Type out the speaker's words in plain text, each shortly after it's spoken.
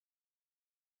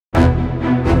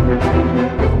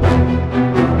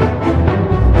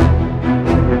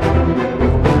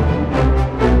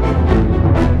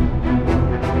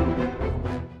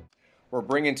We're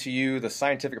bringing to you the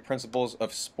scientific principles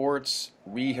of sports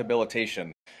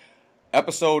rehabilitation.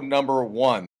 Episode number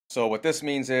 1. So what this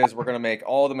means is we're going to make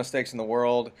all the mistakes in the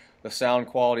world. The sound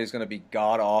quality is going to be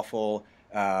god-awful,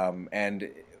 and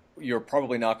you're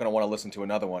probably not going to want to listen to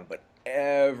another one, but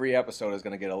every episode is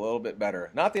going to get a little bit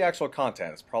better. Not the actual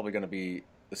content. It's probably going to be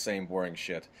the same boring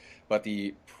shit, but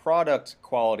the product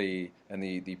quality and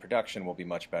the production will be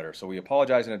much better. So we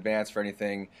apologize in advance for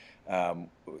anything.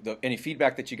 Any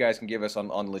feedback that you guys can give us on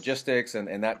logistics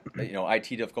and that, IT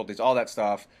difficulties, all that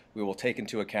stuff, we will take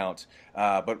into account.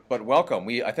 But welcome.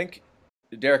 I think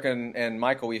Derek and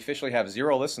Michael, we officially have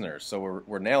 0 listeners, so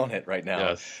we're nailing it right now.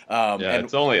 Yes. And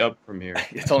it's only up from here.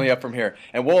 It's only up from here.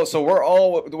 And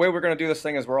the way we're going to do this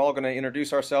thing is we're all going to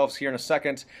introduce ourselves here in a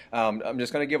second. I'm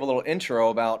just going to give a little intro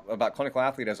about Clinical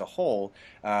Athlete as a whole,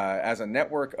 as a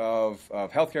network of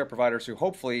healthcare providers who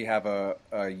hopefully have a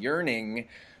yearning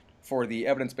for the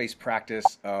evidence-based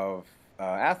practice of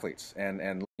athletes and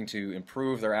looking to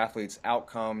improve their athletes'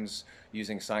 outcomes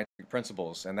using scientific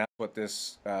principles. And that's what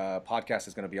this podcast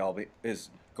is going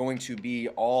to be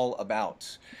all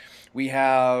about. We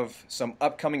have some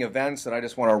upcoming events that I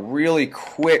just want to really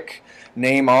quick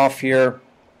name off here.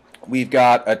 We've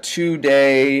got a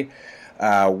 2-day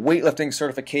weightlifting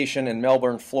certification in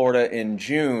Melbourne, Florida in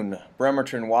June,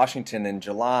 Bremerton, Washington in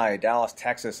July, Dallas,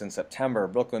 Texas in September,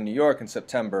 Brooklyn, New York in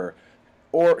September,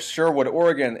 or Sherwood,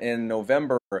 Oregon in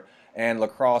November, and La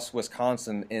Crosse,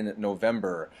 Wisconsin in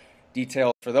November.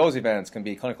 Details for those events can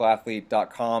be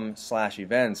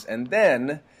clinicalathlete.com/events. And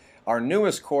then our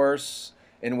newest course,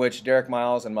 in which Derek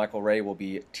Miles and Michael Ray will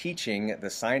be teaching the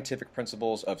scientific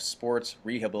principles of sports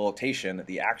rehabilitation.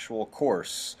 The actual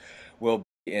course will be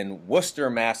in Worcester,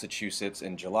 Massachusetts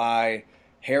in July,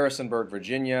 Harrisonburg,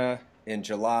 Virginia in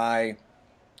July,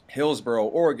 Hillsboro,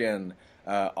 Oregon,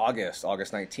 August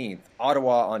 19th,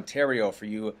 Ottawa, Ontario for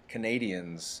you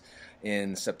Canadians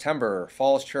in September,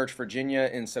 Falls Church, Virginia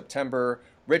in September,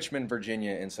 Richmond,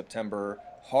 Virginia in September,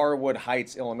 Harwood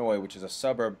Heights, Illinois, which is a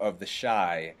suburb of the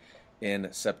Chi, in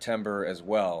September as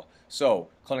well. So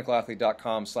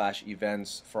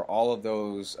clinicalathlete.com/events for all of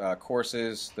those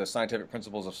courses. The scientific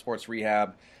principles of sports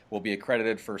rehab will be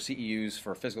accredited for CEUs,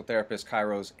 for physical therapists,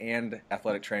 chiros, and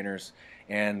athletic trainers.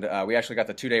 And we actually got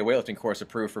the 2-day weightlifting course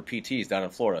approved for PTs down in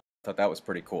Florida. I thought that was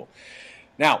pretty cool.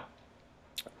 Now,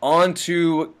 on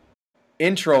to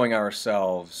introing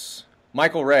ourselves.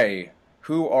 Michael Ray,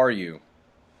 who are you?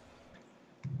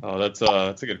 Oh, that's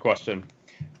a good question.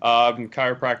 I'm a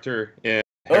chiropractor in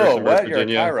Harrisonburg,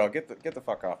 Virginia. You're a chiro. Get the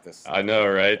fuck off this. I know,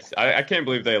 right? I can't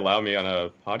believe they allow me on a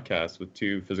podcast with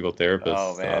 2 physical therapists.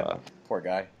 Oh, man. Poor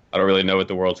guy. I don't really know what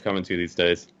the world's coming to these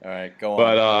days. All right, go on.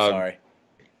 But, sorry.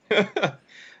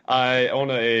 I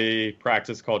own a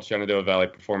practice called Shenandoah Valley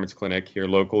Performance Clinic here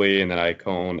locally, and then I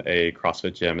own a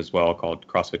CrossFit gym as well called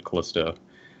CrossFit Callisto.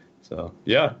 So,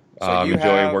 yeah,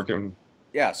 enjoy working.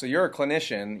 Yeah, so you're a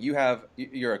clinician.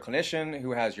 You're a clinician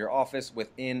who has your office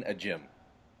within a gym.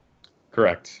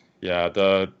 Correct. Yeah,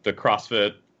 the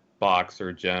CrossFit box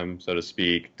or gym, so to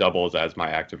speak, doubles as my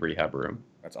active rehab room.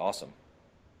 That's awesome.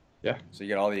 Yeah. So you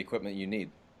get all the equipment you need.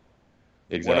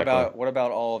 Exactly. What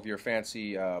about all of your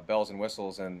fancy bells and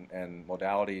whistles and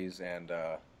modalities and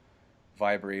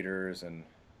vibrators and?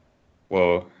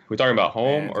 Whoa, we talking about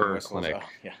home or clinic? Oh,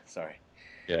 yeah, sorry.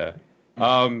 Yeah.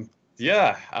 Man,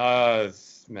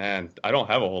 I don't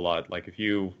have a whole lot. Like if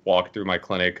you walk through my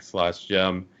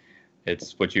clinic/gym,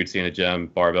 it's what you'd see in a gym: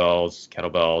 barbells,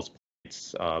 kettlebells,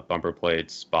 plates, bumper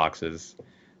plates, boxes.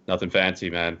 Nothing fancy,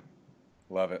 man.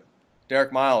 Love it.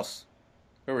 Derek Miles,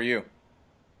 who are you?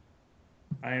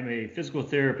 I am a physical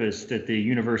therapist at the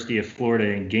University of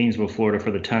Florida in Gainesville, Florida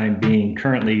for the time being,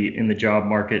 currently in the job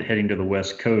market heading to the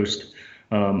West Coast.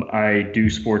 I do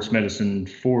sports medicine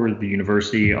for the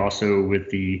university, also with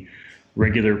the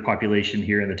regular population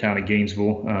here in the town of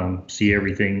Gainesville. See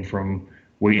everything from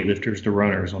weightlifters to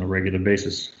runners on a regular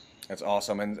basis. That's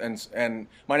awesome. And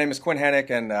my name is Quinn Henoch,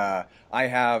 and I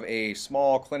have a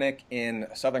small clinic in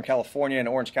Southern California, in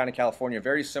Orange County, California.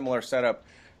 Very similar setup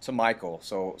to Michael.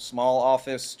 So small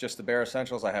office, just the bare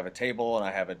essentials. I have a table and I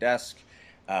have a desk,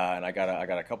 and I got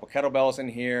a couple kettlebells in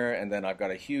here, and then I've got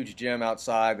a huge gym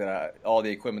outside all the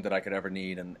equipment that I could ever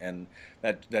need, and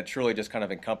that truly just kind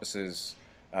of encompasses.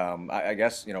 I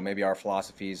guess maybe our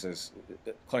philosophies as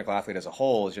Clinical Athlete as a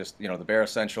whole is just the bare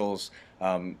essentials,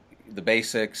 the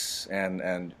basics,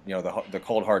 and the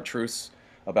cold hard truths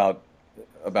about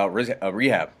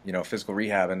rehab, physical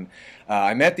rehab. And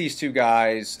I met these two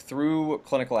guys through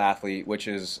Clinical Athlete, which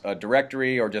is a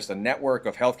directory or just a network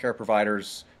of healthcare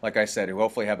providers, like I said, who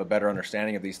hopefully have a better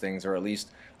understanding of these things, or at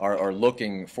least are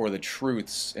looking for the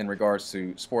truths in regards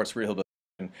to sports rehabilitation.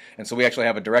 And so we actually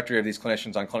have a directory of these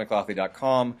clinicians on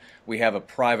clinicalathlete.com. We have a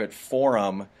private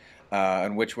forum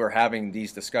in which we're having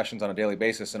these discussions on a daily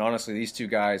basis. And honestly, these two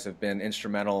guys have been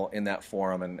instrumental in that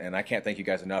forum, and I can't thank you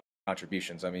guys enough for your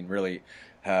contributions. I mean, really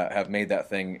have made that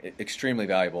thing extremely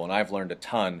valuable, and I've learned a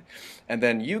ton. And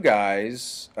then you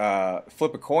guys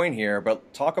flip a coin here,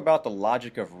 but talk about the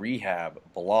Logic of Rehab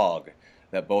blog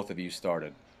that both of you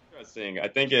started. Interesting. I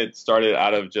think it started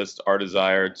out of just our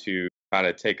desire to kind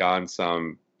of take on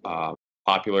some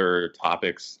popular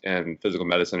topics in physical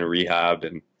medicine and rehab,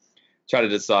 and try to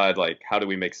decide, like, how do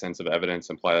we make sense of evidence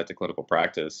and apply that to clinical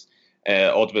practice. And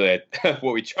ultimately,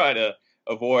 what we try to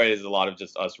avoid is a lot of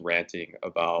just us ranting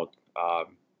about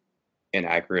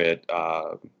inaccurate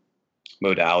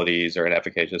modalities or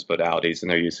inefficacious modalities and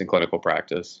their use in clinical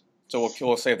practice. So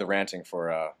we'll save the ranting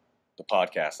for the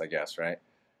podcast, I guess, right?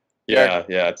 Yeah,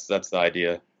 that's the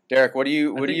idea. Derek, what do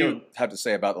you have to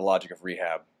say about the Logic of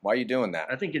Rehab? Why are you doing that?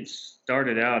 I think it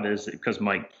started out as, because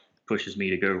Mike pushes me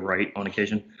to go right on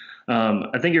occasion.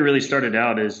 I think it really started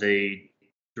out as a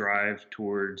drive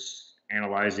towards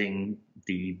analyzing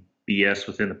the BS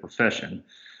within the profession.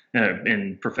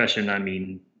 In profession, I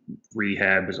mean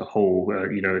rehab as a whole.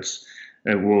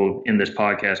 We'll, in this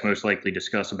podcast, most likely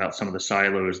discuss about some of the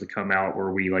silos that come out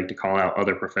where we like to call out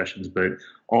other professions. But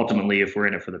ultimately, if we're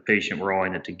in it for the patient, we're all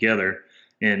in it together.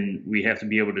 And we have to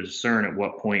be able to discern at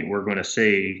what point we're going to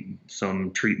say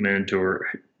some treatment or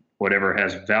whatever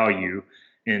has value.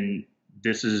 And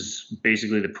this is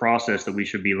basically the process that we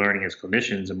should be learning as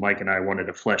clinicians. And Mike and I wanted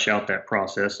to flesh out that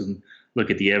process and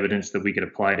look at the evidence that we could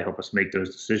apply to help us make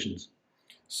those decisions.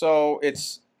 So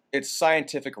it's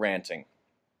scientific ranting.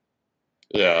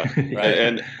 Yeah, right.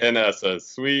 And in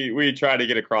essence, we try to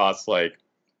get across, like,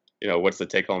 what's the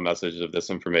take-home message of this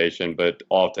information, but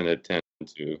often it tends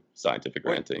to scientific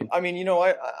ranting. I mean,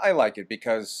 I like it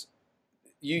because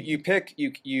you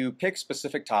pick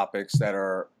specific topics that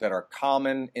are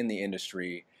common in the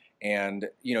industry, and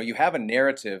you have a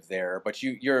narrative there, but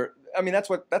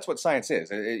that's what science is.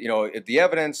 If the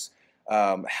evidence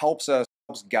helps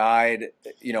guide,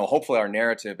 hopefully our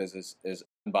narrative is as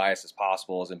unbiased as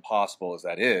possible, as impossible as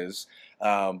that is.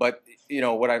 But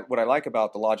what I like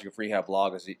about the Logic of Rehab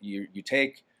blog is that you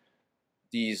take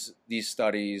these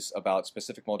studies about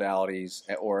specific modalities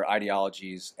or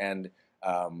ideologies, and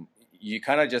you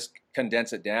kind of just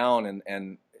condense it down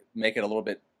and make it a little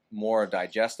bit more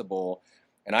digestible.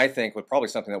 And I think probably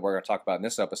something that we're going to talk about in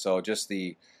this episode, just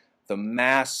the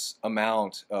mass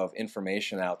amount of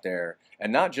information out there,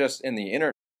 and not just in the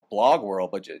internet blog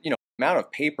world, but amount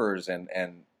of papers and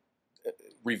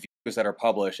reviews that are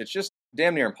published. It's just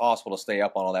damn near impossible to stay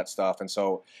up on all that stuff. And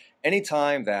so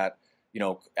anytime that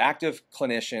active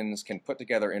clinicians can put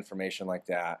together information like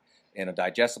that in a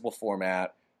digestible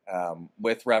format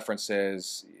with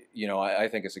references, I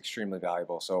think it's extremely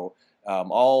valuable. So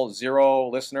all 0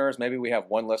 listeners, maybe we have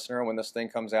 1 listener when this thing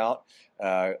comes out,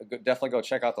 definitely go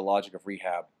check out the Logic of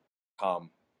Rehab.com.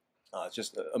 It's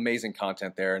just amazing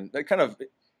content there. And that kind of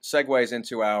segues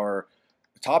into our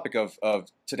topic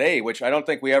of today, which I don't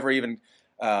think we ever even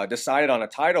decided on a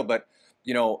title, but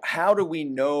how do we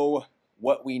know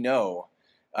what we know?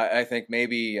 I think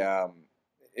maybe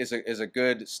is a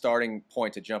good starting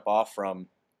point to jump off from.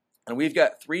 And we've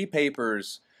got 3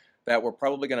 papers that we're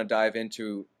probably going to dive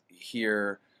into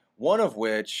here, one of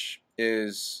which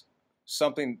is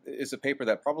a paper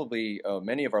that probably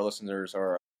many of our listeners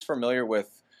are familiar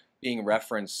with being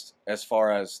referenced as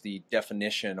far as the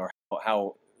definition, or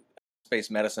how evidence-based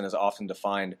medicine is often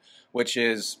defined, which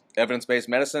is evidence-based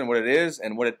medicine, what it is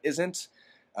and what it isn't.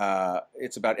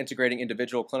 It's about integrating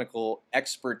individual clinical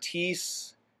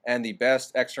expertise and the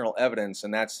best external evidence,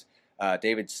 and that's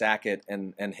David Sackett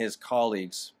and his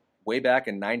colleagues way back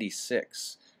in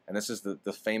 '96. And this is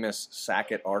the famous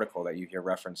Sackett article that you hear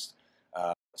referenced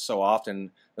so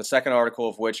often. The second article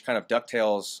of which kind of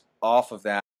ducktails off of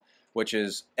that, which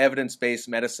is Evidence-Based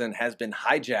Medicine Has Been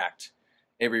Hijacked,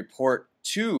 a report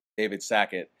to David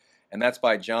Sackett, and that's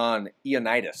by John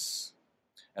Ioannidis.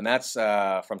 And that's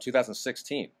from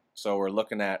 2016. So we're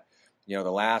looking at, the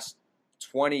last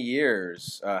 20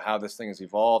 years, how this thing has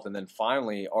evolved. And then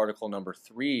finally, article number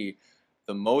 3,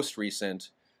 the most recent,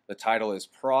 the title is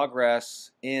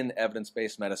Progress in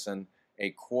Evidence-Based Medicine,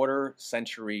 a Quarter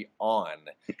Century On.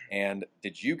 And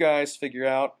did you guys figure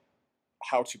out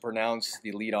how to pronounce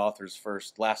the lead author's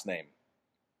last name?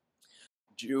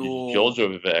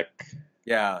 Djulbegovic.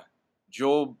 Yeah.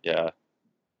 Yeah.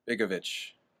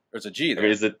 Djulbegovic. There's a G there. I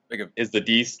mean, is the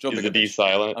D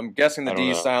silent? I'm guessing the D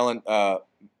is silent.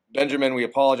 Benjamin, we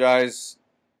apologize.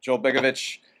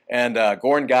 Djulbegovic and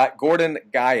Gordon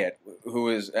Guyett, who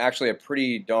is actually a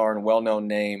pretty darn well-known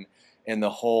name in the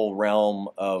whole realm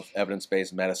of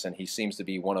evidence-based medicine. He seems to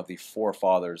be one of the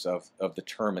forefathers of the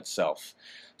term itself.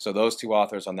 So those two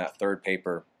authors on that third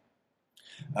paper.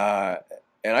 And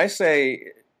I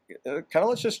say, kind of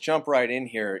let's just jump right in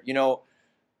here. You know,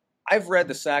 I've read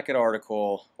the Sackett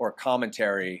article or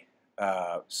commentary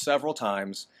several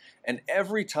times, and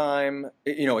every time,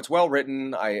 you know, it's well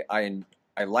written. I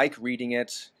like reading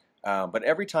it, but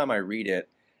every time I read it,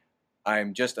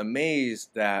 I'm just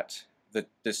amazed that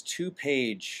this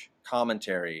 2-page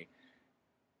commentary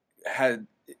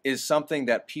is something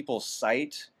that people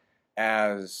cite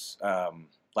as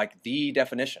like the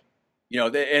definition. You know,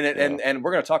 and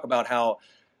we're going to talk about how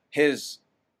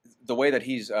the way that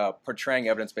he's portraying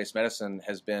evidence-based medicine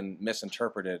has been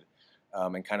misinterpreted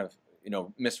and kind of, you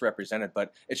know, misrepresented.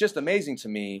 But it's just amazing to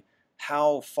me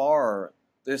how far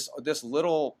this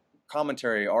little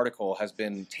commentary article has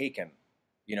been taken,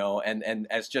 you know, and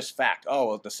as just fact.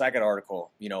 Oh, the Sackett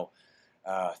article, you know,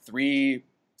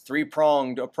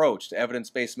 three-pronged approach to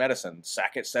evidence-based medicine.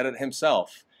 Sackett said it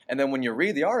himself. And then when you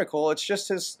read the article, it's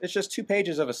just 2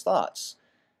 pages of his thoughts.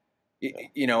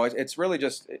 You know, it's really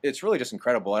just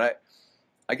incredible. And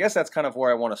I guess that's kind of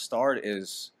where I want to start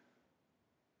is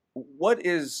what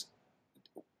is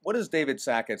David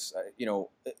Sackett's you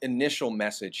know, initial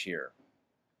message here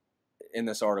in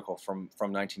this article from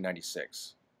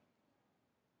 1996?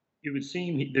 It would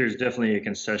seem there's definitely a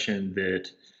concession that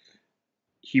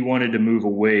he wanted to move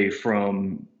away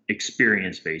from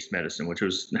experience-based medicine, which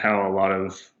was how a lot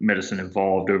of medicine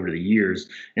evolved over the years,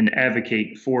 and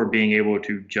advocate for being able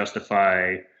to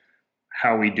justify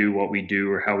how we do what we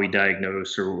do, or how we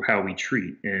diagnose, or how we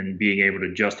treat, and being able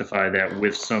to justify that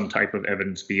with some type of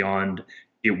evidence beyond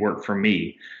it worked for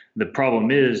me. The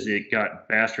problem is it got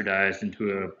bastardized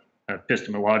into a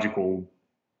epistemological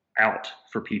out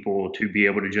for people to be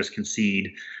able to just concede,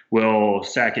 well,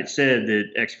 Sackett said that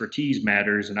expertise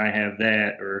matters and I have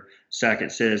that, or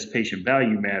Sackett says patient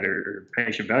values matter,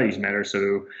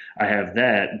 so I have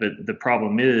that. But the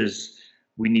problem is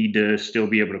we need to still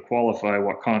be able to qualify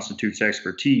what constitutes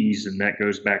expertise, and that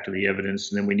goes back to the evidence.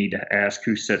 And then we need to ask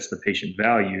who sets the patient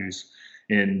values,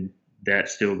 and that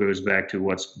still goes back to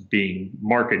what's being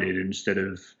marketed instead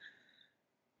of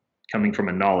coming from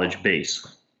a knowledge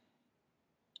base.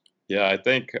 Yeah, I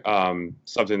think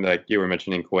something that you were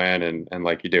mentioning, Quinn, and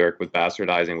like you, Derek, with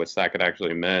bastardizing what Sackett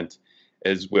actually meant,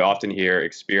 is we often hear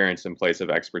experience in place of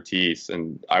expertise.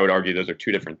 And I would argue those are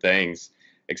 2 different things.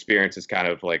 Experience is kind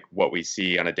of like what we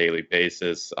see on a daily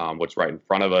basis, what's right in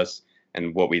front of us,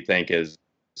 and what we think is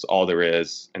all there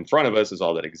is in front of us is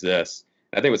all that exists.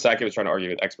 And I think what Sackett was trying to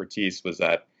argue with expertise was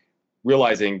that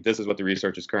realizing this is what the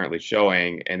research is currently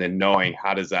showing, and then knowing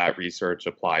how does that research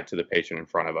apply to the patient in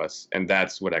front of us. And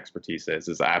that's what expertise is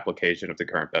the application of the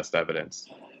current best evidence.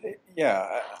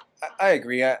 Yeah, I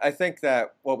agree. I think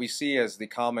that what we see as the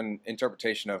common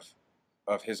interpretation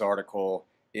of his article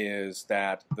is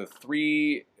that these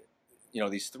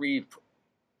 3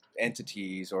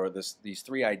 entities, or these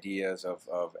 3 ideas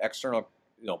of external,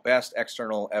 you know, best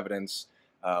external evidence,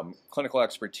 clinical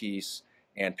expertise,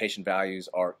 and patient values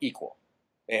are equal.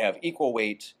 They have equal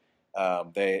weight.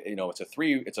 It's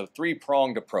a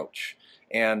 3-pronged approach,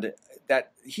 and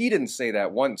that he didn't say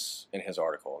that once in his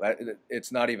article. That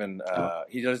it's not even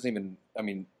he doesn't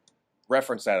even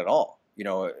reference that at all. You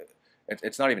know,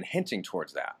 it's not even hinting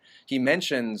towards that. He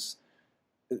mentions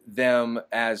them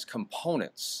as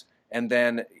components, and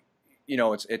then, you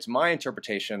know, it's my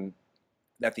interpretation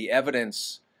that the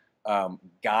evidence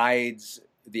guides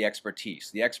the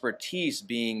expertise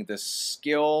being the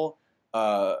skill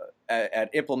at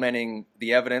implementing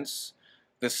the evidence,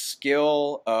 the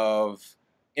skill of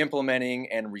implementing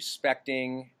and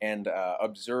respecting and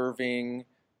observing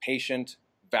patient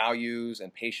values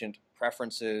and patient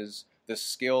preferences, the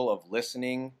skill of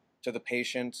listening to the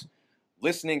patient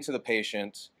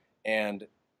and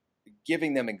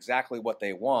giving them exactly what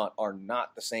they want are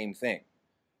not the same thing.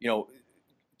 You know,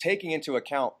 taking into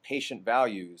account patient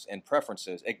values and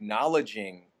preferences,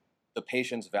 acknowledging the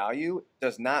patient's value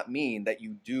does not mean that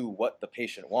you do what the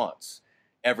patient wants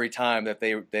every time that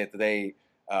they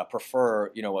prefer,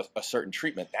 you know, a certain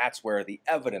treatment. That's where the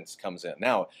evidence comes in.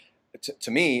 Now, to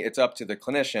me, it's up to the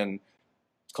clinician's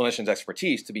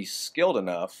expertise to be skilled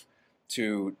enough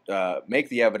to make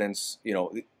the evidence, you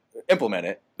know, implement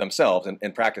it themselves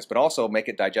in practice, but also make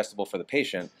it digestible for the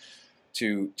patient.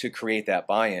 to create that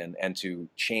buy-in and to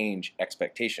change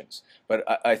expectations. But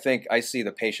I think I see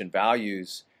the patient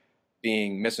values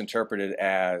being misinterpreted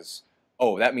as,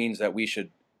 oh, that means that we should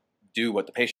do what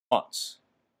the patient wants,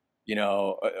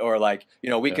 or like,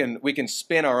 we can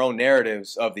spin our own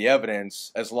narratives of the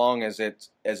evidence as long as it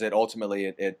ultimately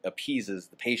it appeases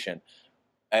the patient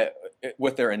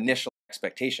with their initial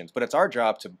expectations. But it's our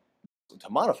job to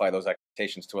modify those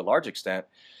expectations to a large extent.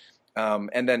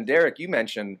 And then Derek, you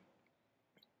mentioned,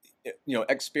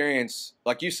 experience,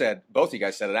 like you said, both of you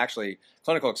guys said it, actually,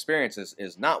 clinical experience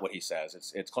is not what he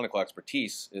says. It's clinical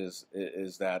expertise is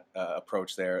that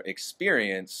approach there.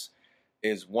 Experience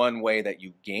is one way that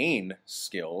you gain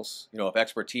skills.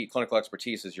 If clinical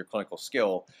expertise is your clinical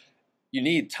skill, you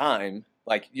need time.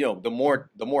 Like, the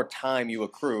more time you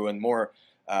accrue and more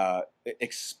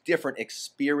different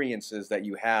experiences that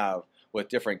you have with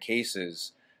different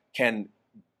cases can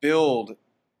build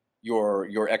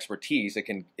your expertise.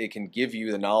 It can give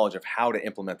you the knowledge of how to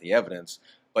implement the evidence,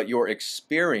 but your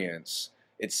experience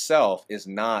itself is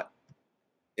not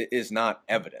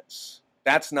evidence.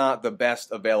 That's not the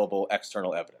best available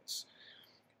external evidence.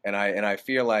 And I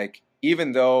feel like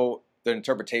even though the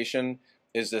interpretation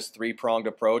is this three-pronged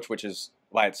approach, which is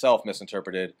by itself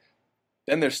misinterpreted,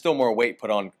 then there's still more weight put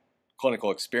on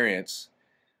clinical experience,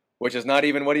 which is not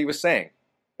even what he was saying.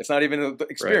 It's not even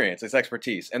experience; It's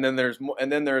expertise. And then there's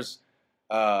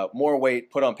more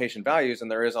weight put on patient values than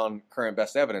there is on current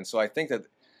best evidence. So I think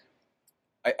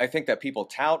that people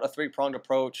tout a three-pronged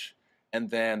approach, and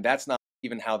then that's not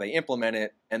even how they implement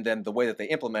it. And then the way that they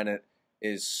implement it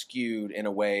is skewed in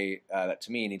a way that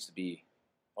to me needs to be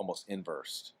almost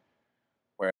inversed.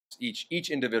 Whereas each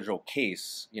individual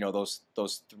case,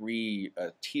 those three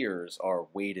tiers are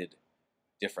weighted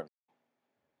differently.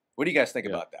 What do you guys think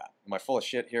about that? Am I full of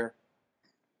shit here?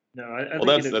 No, I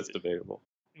well, think that's debatable.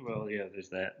 Well, yeah, there's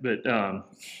that. But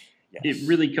Yes. It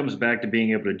really comes back to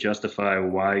being able to justify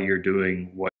why you're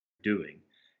doing what you're doing.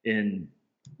 And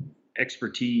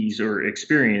expertise or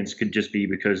experience could just be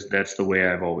because that's the way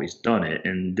I've always done it.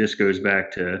 And this goes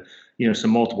back to,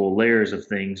 some multiple layers of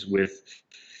things with,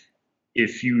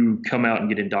 if you come out and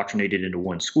get indoctrinated into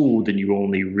one school, then you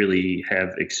only really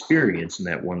have experience in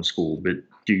that one school. But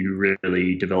do you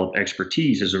really develop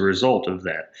expertise as a result of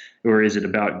that? Or is it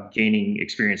about gaining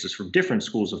experiences from different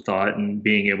schools of thought and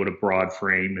being able to broad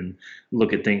frame and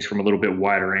look at things from a little bit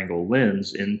wider angle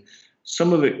lens? And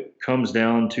some of it comes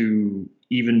down to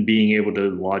even being able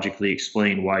to logically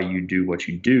explain why you do what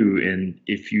you do. And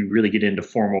if you really get into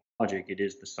formal logic, it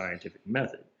is the scientific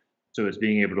method. So it's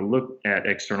being able to look at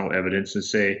external evidence and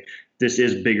say, this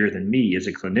is bigger than me as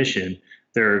a clinician.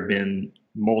 There have been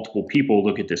multiple people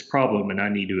look at this problem, and I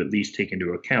need to at least take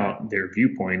into account their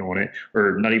viewpoint on it,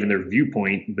 or not even their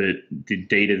viewpoint, but the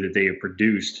data that they have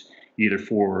produced, either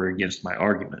for or against my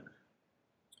argument.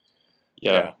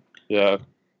 Yeah.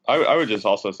 I would just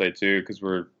also say, too, because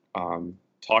we're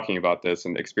talking about this,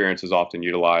 and experience is often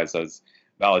utilized as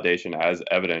validation as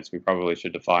evidence, we probably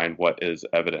should define what is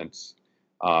evidence.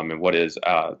 And what is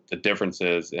the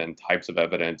differences in types of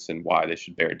evidence and why they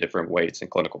should bear different weights in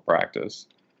clinical practice.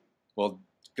 Well,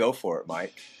 go for it,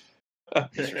 Mike.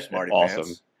 Mr. Smarty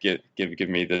Awesome. Pants. Give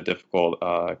me the difficult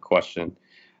question.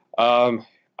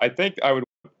 I think I would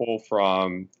pull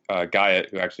from Guyett,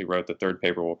 who actually wrote the third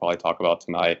paper we'll probably talk about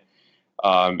tonight.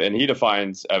 And he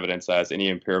defines evidence as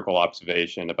any empirical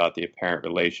observation about the apparent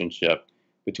relationship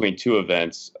between two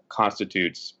events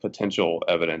constitutes potential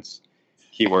evidence.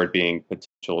 Keyword being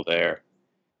potential there.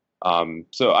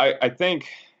 So I think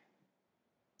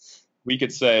we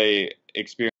could say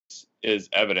experience is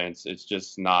evidence. It's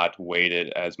just not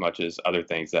weighted as much as other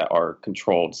things that are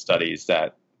controlled studies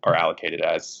that are allocated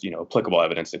as, applicable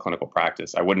evidence to clinical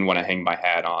practice. I wouldn't want to hang my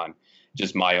hat on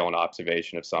just my own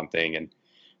observation of something and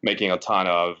making a ton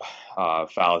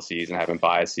of fallacies and having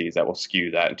biases that will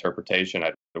skew that interpretation.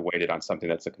 I'd weight it on something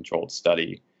that's a controlled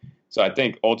study. So I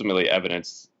think ultimately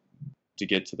evidence, to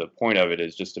get to the point of it,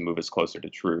 is just to move us closer to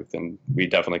truth. And we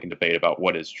definitely can debate about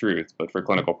what is truth, but for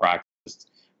clinical practice,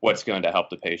 what's going to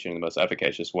help the patient in the most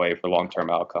efficacious way for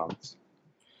long-term outcomes.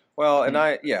 Well, and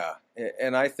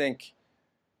I think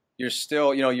you're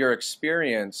still, your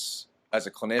experience as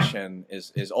a clinician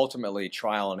is ultimately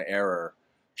trial and error,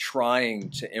 trying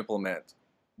to implement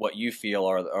what you feel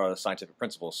are the scientific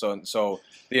principles. So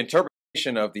the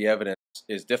interpretation of the evidence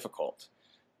is difficult.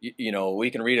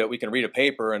 We can read a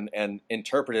paper and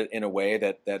interpret it in a way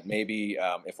that maybe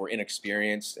if we're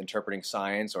inexperienced interpreting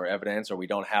science or evidence, or we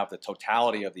don't have the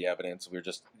totality of the evidence, we're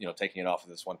just taking it off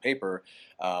of this one paper,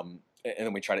 and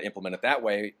then we try to implement it that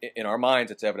way. In our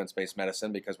minds, it's evidence-based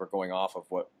medicine because we're going off of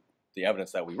what the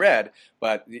evidence that we read.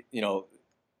 But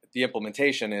the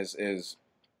implementation is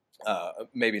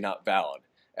maybe not valid.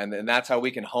 And then that's how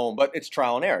we can hone, but it's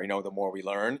trial and error. The more we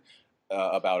learn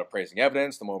about appraising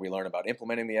evidence, the more we learn about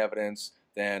implementing the evidence,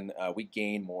 then we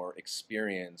gain more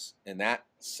experience in that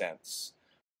sense.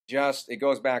 It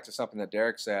goes back to something that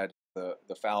Derek said,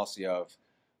 the fallacy of,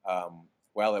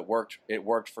 well, it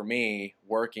worked for me,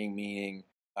 working meaning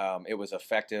it was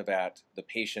effective at the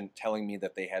patient telling me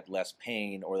that they had less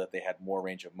pain or that they had more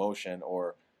range of motion,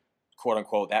 or quote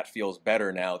unquote, that feels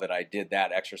better now that I did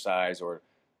that exercise, or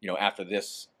after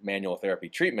this manual therapy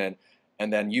treatment,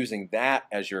 and then using that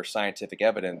as your scientific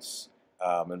evidence,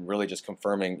 and really just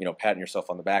confirming, patting yourself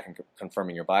on the back and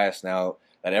confirming your bias now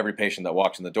that every patient that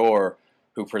walks in the door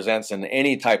who presents in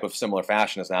any type of similar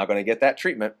fashion is now going to get that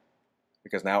treatment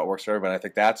because now it works for everybody. I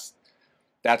think that's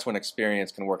when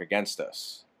experience can work against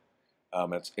us.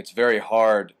 It's very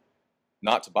hard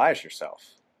not to bias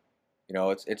yourself.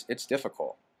 It's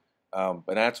difficult. But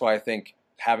that's why I think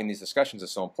having these discussions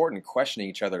is so important. Questioning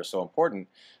each other is so important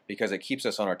because it keeps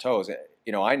us on our toes.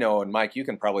 I know, and Mike, you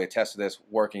can probably attest to this,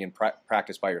 working in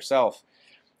practice by yourself.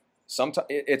 Sometimes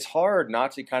it's hard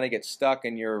not to kind of get stuck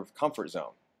in your comfort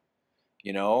zone,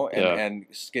 and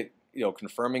get,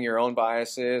 confirming your own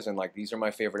biases and like, these are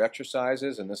my favorite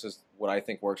exercises and this is what I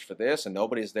think works for this, and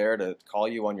nobody's there to call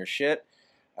you on your shit.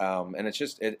 And it's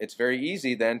just, it's very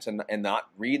easy then to not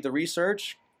read the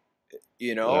research,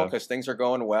 because things are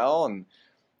going well, and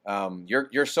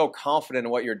you're so confident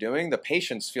in what you're doing. The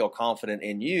patients feel confident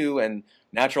in you, and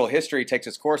natural history takes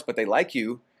its course, but they like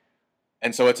you,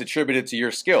 and so it's attributed to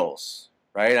your skills,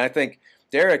 right? And I think,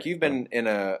 Derek, you've been in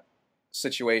a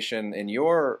situation in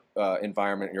your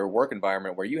environment, your work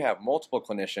environment, where you have multiple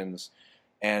clinicians,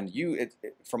 and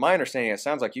from my understanding, it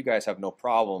sounds like you guys have no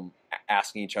problem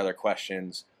asking each other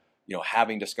questions,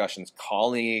 having discussions,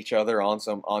 calling each other on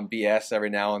BS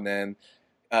every now and then.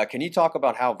 Can you talk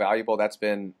about how valuable that's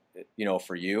been,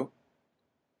 for you?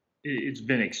 It's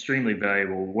been extremely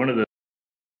valuable. One of the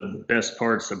best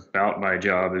parts about my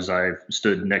job is I've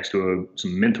stood next to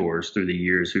some mentors through the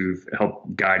years who've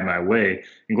helped guide my way.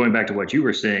 And going back to what you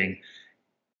were saying,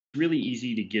 it's really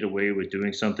easy to get away with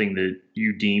doing something that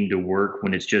you deem to work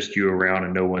when it's just you around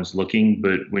and no one's looking.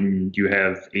 But when you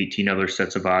have 18 other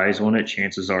sets of eyes on it,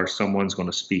 chances are someone's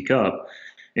going to speak up.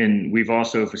 And we've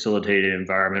also facilitated an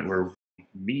environment where we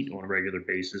meet on a regular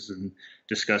basis and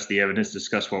discuss the evidence,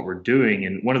 discuss what we're doing.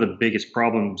 And one of the biggest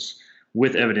problems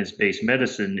with evidence-based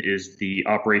medicine is the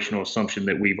operational assumption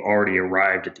that we've already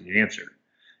arrived at the answer.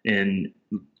 And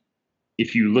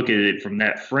if you look at it from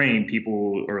that frame,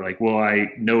 people are like, well,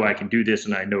 I know I can do this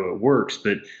and I know it works,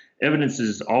 but evidence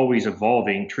is always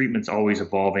evolving. Treatment's always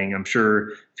evolving. I'm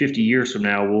sure 50 years from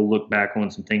now, we'll look back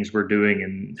on some things we're doing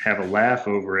and have a laugh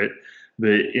over it.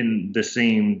 But in the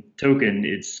same token,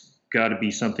 it's got to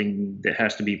be something that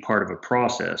has to be part of a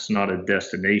process, not a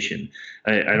destination.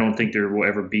 I don't think there will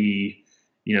ever be,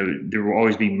 there will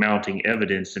always be mounting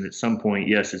evidence. And at some point,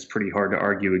 yes, it's pretty hard to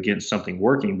argue against something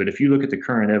working. But if you look at the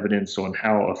current evidence on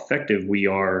how effective we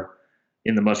are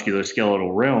in the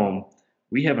musculoskeletal realm,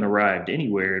 we haven't arrived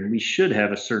anywhere, and we should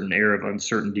have a certain air of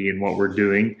uncertainty in what we're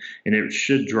doing. And it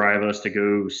should drive us to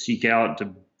go seek out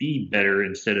to be better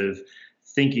instead of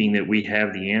thinking that we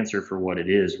have the answer for what it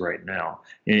is right now.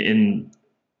 And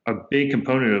a big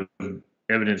component of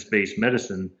evidence-based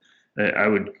medicine that I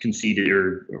would concede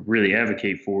or really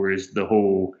advocate for is the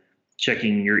whole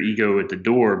checking your ego at the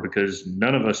door, because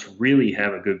none of us really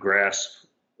have a good grasp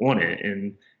on it.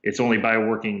 And it's only by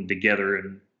working together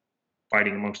and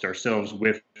fighting amongst ourselves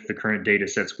with the current data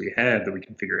sets we have that we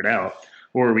can figure it out.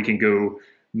 Or we can go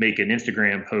make an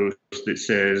Instagram post that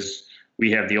says, we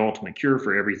have the ultimate cure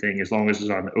for everything. As long as it's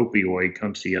on an opioid,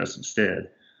 come see us instead.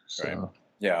 So,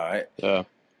 right. Yeah,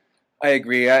 I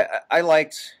agree. I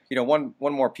liked, one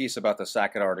more piece about the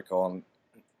Sackett article, and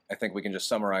I think we can just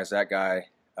summarize that guy,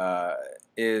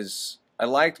 is I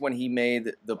liked when he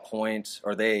made the point,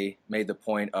 or they made the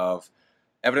point of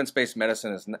evidence-based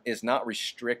medicine is not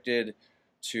restricted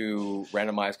to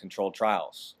randomized controlled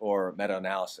trials or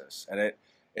meta-analysis. And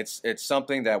it's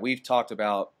something that we've talked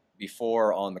about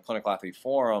before on the Clinical Athlete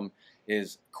Forum,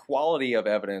 is quality of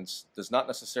evidence does not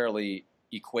necessarily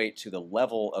equate to the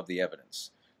level of the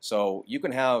evidence. So you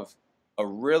can have a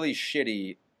really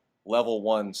shitty level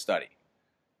 1 study.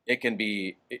 It can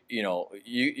be,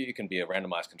 it can be a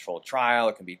randomized controlled trial.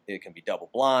 It can be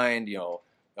double blind,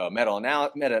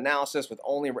 meta-analysis with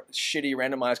only shitty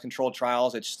randomized controlled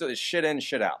trials. It's shit in,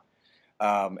 shit out.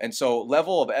 And so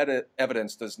level of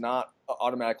evidence does not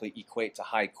automatically equate to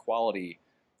high quality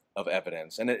of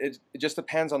evidence. And it just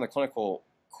depends on the clinical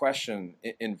question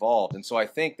involved. And so I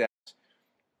think that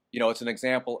it's an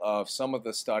example of some of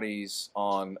the studies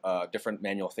on different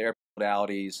manual therapy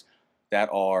modalities that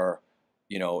are,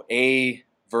 A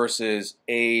versus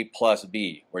A plus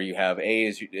B, where you have A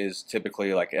is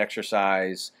typically like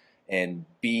exercise, and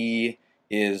B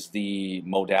is the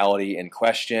modality in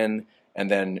question. And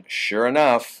then sure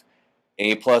enough,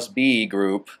 A plus B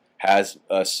group has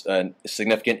a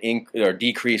significant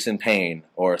decrease in pain,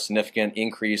 or a significant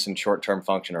increase in short-term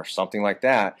function, or something like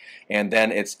that. And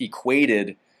then it's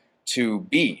equated to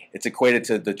B. It's equated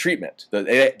to the treatment,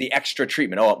 the extra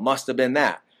treatment. Oh, it must have been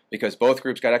that because both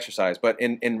groups got exercise. But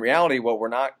in reality, what we're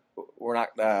not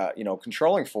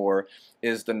controlling for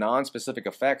is the non-specific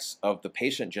effects of the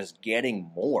patient just getting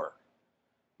more.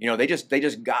 They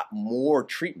just got more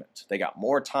treatment. They got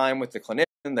more time with the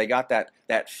clinician. They got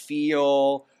that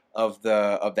feel of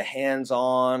the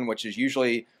hands-on, which is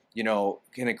usually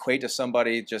can equate to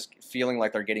somebody just feeling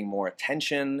like they're getting more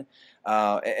attention.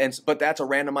 But that's a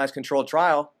randomized controlled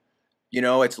trial.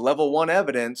 It's level 1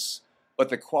 evidence, but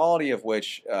the quality of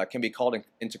which can be called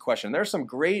into question. There's some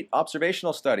great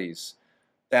observational studies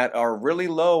that are really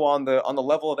low on the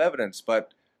level of evidence,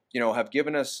 but have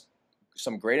given us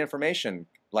some great information,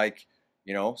 like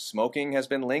smoking has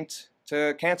been linked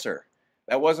to cancer.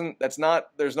 There's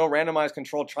no randomized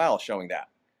controlled trial showing that.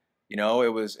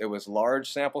 It was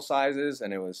large sample sizes,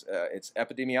 and it's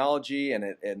epidemiology,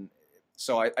 and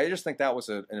so I just think that was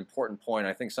an important point.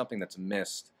 I think something that's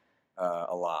missed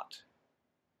a lot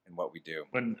in what we do.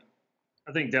 But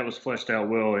I think that was fleshed out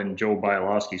well in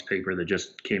Djulbegovic's paper that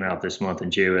just came out this month in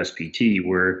JOSPT,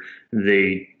 where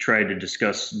they tried to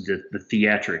discuss the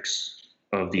theatrics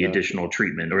of the additional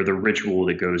treatment, or the ritual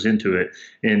that goes into it.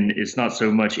 And it's not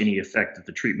so much any effect that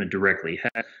the treatment directly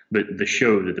has, but the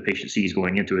show that the patient sees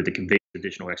going into it that conveys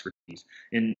additional expertise.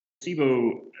 And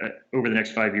placebo over the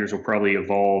next 5 years will probably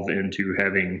evolve into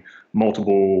having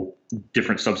multiple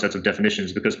different subsets of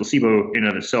definitions, because placebo in and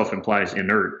of itself implies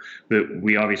inert, but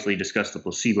we obviously discuss the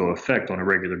placebo effect on a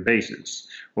regular basis.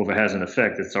 Well, if it has an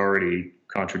effect that's already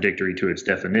contradictory to its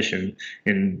definition,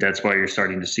 and that's why you're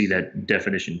starting to see that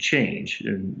definition change.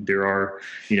 And there are,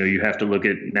 you have to look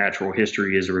at natural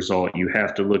history as a result. You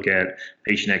have to look at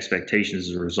patient expectations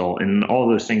as a result, and all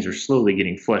those things are slowly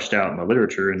getting fleshed out in the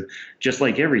literature. And just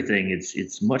like everything,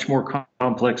 it's much more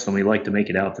complex than we like to make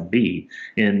it out to be.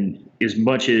 And as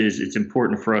much as it's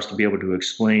important for us to be able to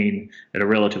explain at a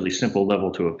relatively simple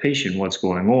level to a patient what's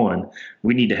going on,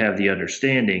 we need to have the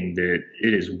understanding that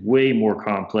it is way more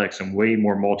complex and way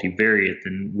more multivariate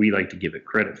than we like to give it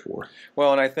credit for.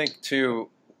 Well, and I think too,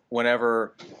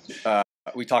 whenever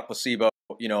we talk placebo,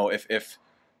 if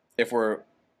we're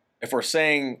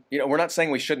saying, we're not saying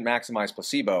we shouldn't maximize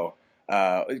placebo,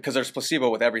 because there's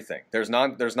placebo with everything. There's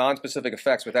non-specific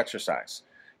effects with exercise.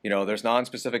 There's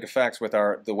non-specific effects with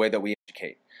the way that we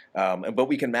educate. But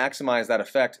we can maximize that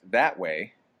effect that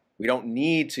way. We don't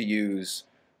need to use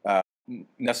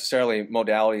necessarily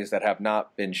modalities that have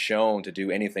not been shown to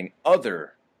do anything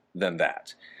other than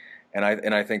that. And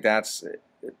I think that's,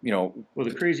 Well,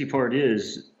 the crazy part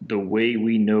is the way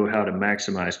we know how to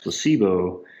maximize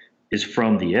placebo is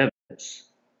from the evidence.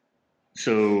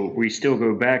 So we still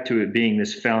go back to it being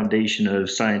this foundation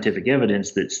of scientific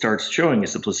evidence that starts showing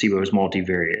us the placebo is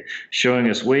multivariate, showing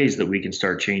us ways that we can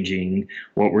start changing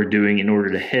what we're doing in order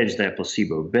to hedge that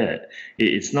placebo bet.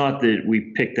 It's not that we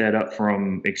pick that up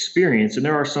from experience, and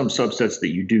there are some subsets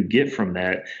that you do get from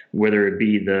that, whether it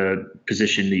be the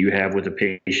position that you have with a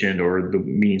patient or the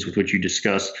means with which you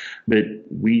discuss, but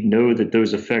we know that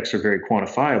those effects are very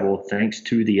quantifiable thanks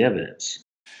to the evidence.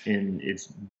 And it's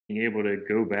being able to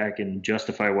go back and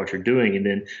justify what you're doing, and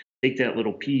then take that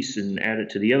little piece and add it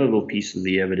to the other little piece of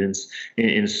the evidence,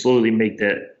 and slowly make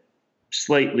that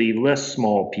slightly less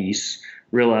small piece,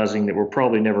 realizing that we're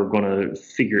probably never going to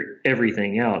figure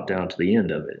everything out down to the end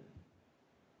of it.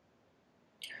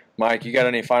 Mike, you got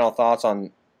any final thoughts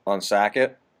on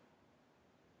Sackett?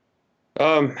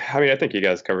 I think you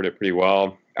guys covered it pretty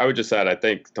well. I would just add, I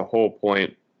think the whole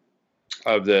point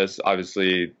of this,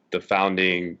 obviously, the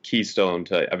founding keystone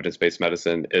to evidence-based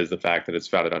medicine is the fact that it's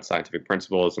founded on scientific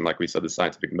principles and, like we said, the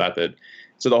scientific method.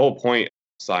 So the whole point of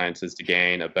science is to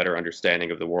gain a better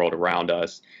understanding of the world around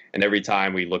us. And every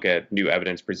time we look at new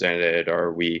evidence presented,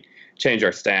 or we change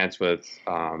our stance with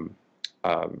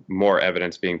more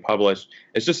evidence being published,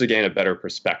 it's just to gain a better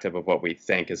perspective of what we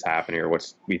think is happening or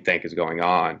what we think is going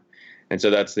on. And so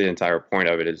that's the entire point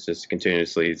of it, is just to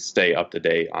continuously stay up to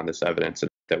date on this evidence,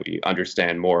 and that we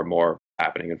understand more and more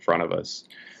happening in front of us.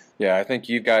 Yeah, I think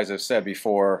you guys have said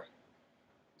before,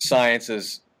 science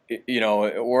is,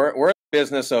 we're in the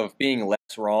business of being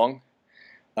less wrong.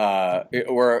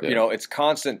 It's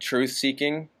constant truth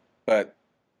seeking, but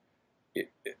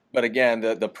But again,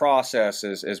 the process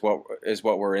is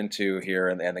what we're into here,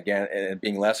 and again, and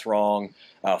being less wrong,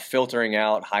 filtering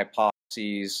out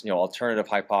hypotheses, alternative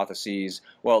hypotheses.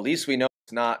 Well, at least we know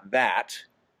it's not that.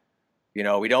 We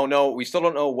still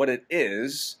don't know what it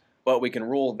is, but we can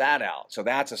rule that out. So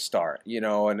that's a start.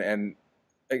 And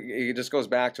it just goes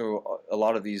back to a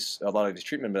lot of these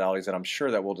treatment modalities that I'm sure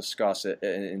that we'll discuss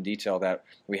in detail, that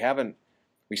we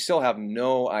still have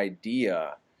no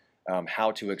idea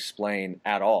how to explain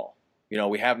at all.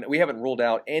 We haven't ruled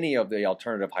out any of the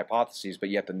alternative hypotheses, but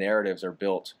yet the narratives are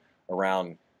built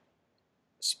around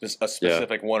a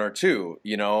specific one or two.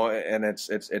 And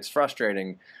it's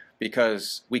frustrating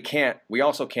because we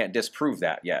also can't disprove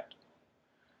that yet.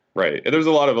 Right. There's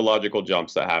a lot of illogical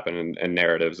jumps that happen in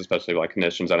narratives, especially by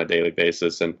clinicians on a daily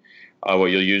basis. And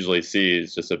what you'll usually see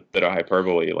is just a bit of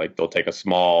hyperbole. Like they'll take a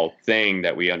small thing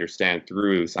that we understand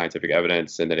through scientific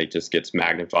evidence, and then it just gets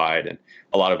magnified. And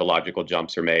a lot of illogical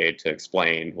jumps are made to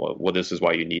explain, well, this is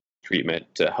why you need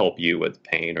treatment to help you with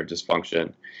pain or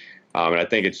dysfunction. And I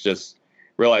think it's just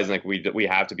realizing like we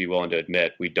have to be willing to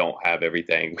admit we don't have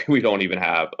everything. We don't even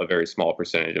have a very small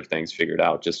percentage of things figured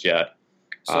out just yet.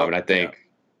 And I think. Yeah.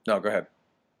 No, go ahead.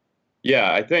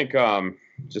 Yeah, I think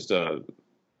just to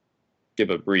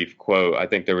give a brief quote, I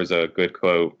think there was a good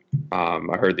quote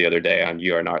I heard the other day on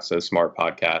You Are Not So Smart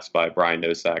podcast by Brian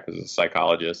Nosek, who's a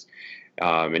psychologist.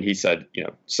 And he said,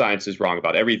 science is wrong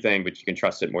about everything, but you can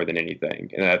trust it more than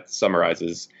anything. And that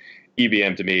summarizes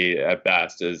EBM to me at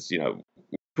best as,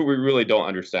 we really don't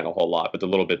understand a whole lot, but the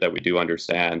little bit that we do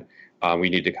understand, we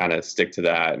need to kind of stick to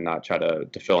that and not try to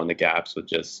fill in the gaps with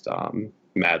just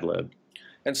Mad Lib.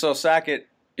 And so Sackett,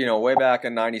 way back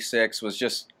in '96, was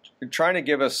just trying to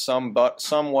give us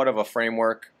somewhat of a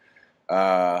framework.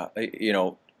 Get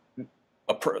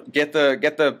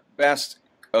the best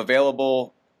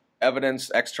available evidence,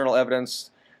 external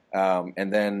evidence,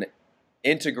 and then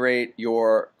integrate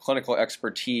your clinical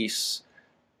expertise,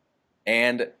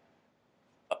 and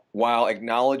while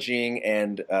acknowledging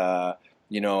and I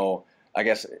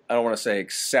guess I don't want to say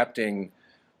accepting,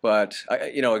 but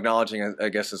acknowledging, I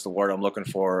guess, is the word I'm looking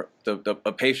for, the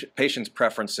patient's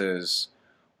preferences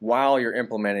while you're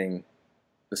implementing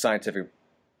the scientific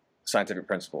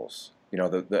principles.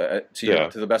 To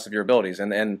the best of your abilities,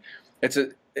 and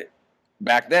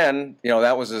back then,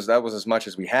 that was as much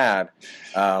as we had.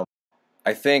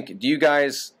 I think. Do you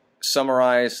guys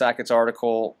summarize Sackett's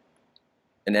article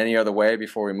in any other way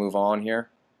before we move on here?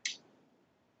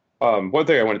 One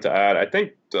thing I wanted to add, I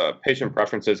think patient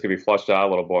preferences could be flushed out a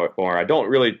little bit more. I don't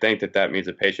really think that means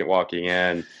a patient walking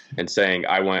in and saying,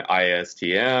 I want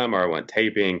ISTM or I want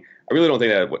taping. I really don't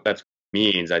think that's what it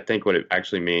means. I think what it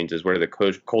actually means is what are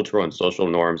the cultural and social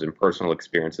norms and personal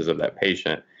experiences of that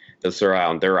patient that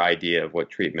surround their idea of what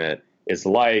treatment is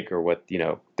like, or what,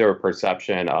 their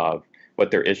perception of what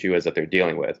their issue is that they're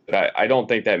dealing with. But I don't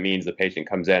think that means the patient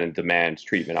comes in and demands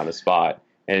treatment on the spot,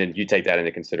 and you take that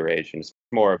into consideration. It's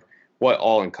more of what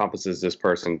all encompasses this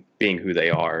person being who they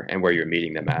are and where you're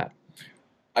meeting them at.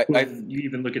 You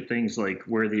even look at things like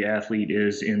where the athlete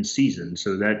is in season,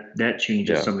 so that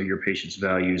changes some of your patient's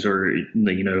values, or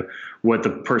what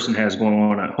the person has going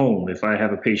on at home. If I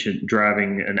have a patient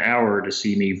driving an hour to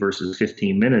see me versus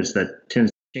 15 minutes, that tends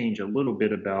to change a little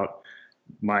bit about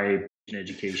my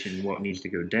education, what needs to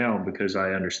go down, because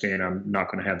I understand I'm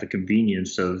not going to have the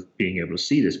convenience of being able to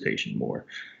see this patient more.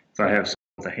 If I have someone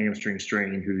with a hamstring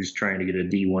strain who's trying to get a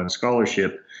D1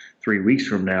 scholarship 3 weeks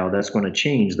from now, that's going to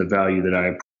change the value that I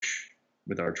approach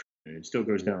with our treatment. It still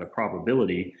goes down to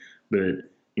probability, but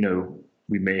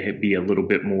we may be a little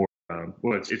bit more.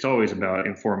 It's always about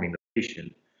informing the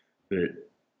patient, but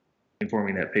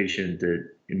informing that patient that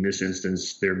in this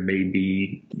instance there may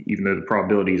be, even though the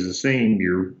probability is the same,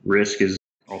 your risk is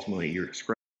ultimately your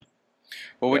discretion.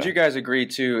 Well, would you guys agree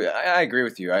too? I agree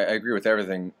with you. I agree with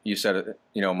everything you said,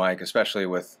 Mike, especially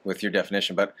with your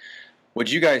definition. But would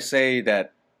you guys say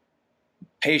that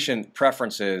patient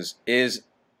preferences is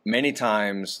many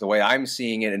times, the way I'm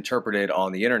seeing it interpreted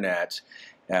on the internet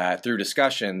through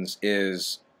discussions,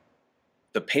 is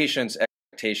the patient's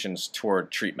expectations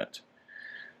toward treatment?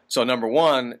 So number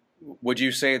one, would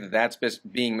you say that that's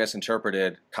being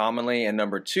misinterpreted commonly? And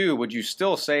number two, would you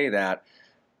still say that,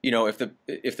 if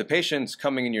the patient's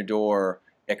coming in your door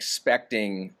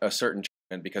expecting a certain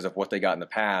treatment because of what they got in the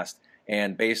past,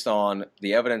 and based on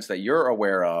the evidence that you're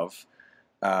aware of,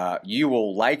 you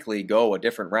will likely go a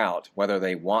different route, whether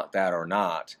they want that or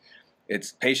not.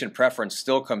 It's patient preference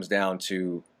still comes down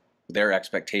to their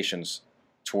expectations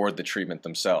toward the treatment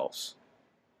themselves.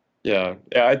 Yeah,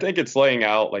 I think it's laying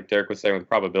out, like Derek was saying, with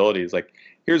probabilities. Like,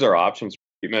 here's our options.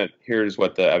 treatment, here's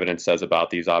what the evidence says about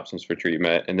these options for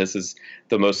treatment, and this is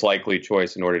the most likely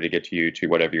choice in order to get you to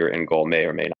whatever your end goal may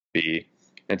or may not be.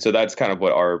 And so that's kind of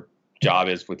what our job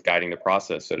is with guiding the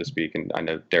process, so to speak. And I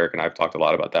know Derek and I have talked a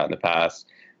lot about that in the past,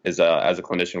 is as a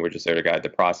clinician, we're just there to guide the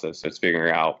process. So it's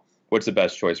figuring out what's the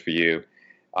best choice for you.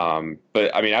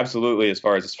 But I mean, absolutely, as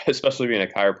far as especially being a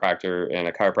chiropractor and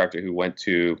a chiropractor who went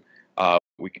to,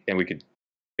 we could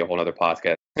a whole other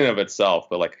podcast in of itself,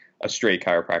 but like a straight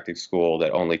chiropractic school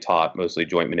that only taught mostly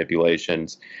joint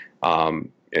manipulations.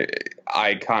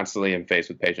 I constantly am faced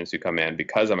with patients who come in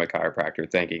because I'm a chiropractor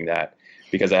thinking that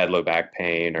because I had low back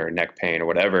pain or neck pain or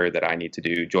whatever, that I need to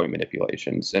do joint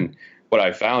manipulations. And what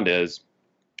I found is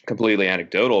completely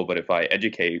anecdotal, but if I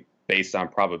educate based on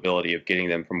probability of getting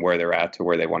them from where they're at to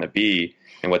where they want to be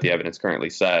and what the evidence currently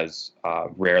says,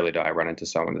 rarely do I run into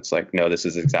someone that's like, no, this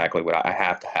is exactly what I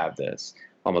have to have this,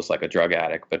 almost like a drug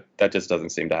addict, but that just doesn't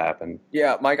seem to happen.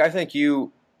 Yeah, Mike, I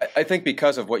think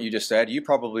because of what you just said, you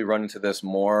probably run into this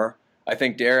more. I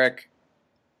think Derek,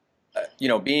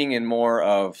 being in more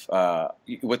of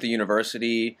with the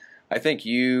university, I think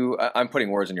I'm putting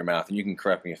words in your mouth, and you can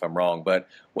correct me if I'm wrong, but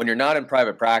when you're not in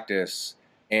private practice,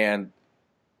 and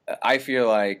I feel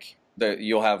like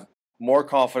you'll have more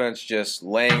confidence just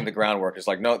laying the groundwork. It's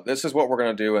like, no, this is what we're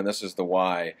going to do, and this is the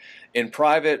why. In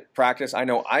private practice, I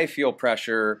know I feel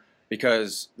pressure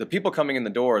because the people coming in the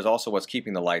door is also what's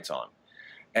keeping the lights on.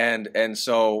 And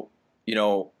so,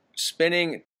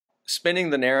 spinning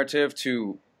the narrative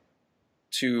to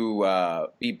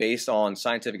be based on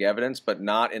scientific evidence, but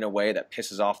not in a way that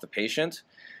pisses off the patient,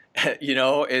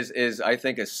 is I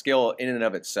think a skill in and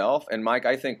of itself. And Mike,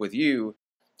 I think with you,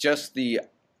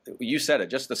 you said it,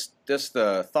 just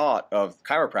the thought of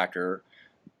chiropractor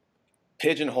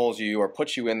pigeonholes you or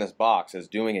puts you in this box as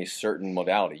doing a certain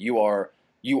modality. You are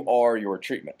your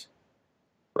treatment.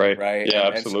 Right. Yeah,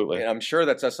 and absolutely. And I'm sure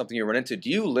that's something you run into.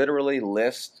 Do you literally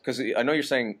list, because I know you're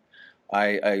saying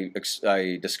I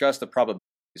discussed the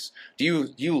probabilities.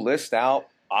 Do you list out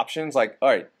options like, all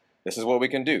right, this is what we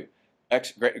can do.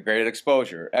 Graded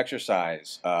exposure,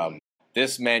 exercise,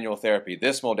 this manual therapy,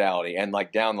 this modality, and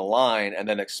like down the line, and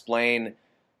then explain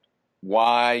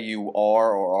why you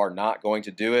are or are not going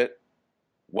to do it,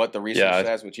 what the research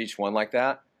says with each one like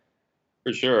that?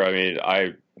 For sure. I mean,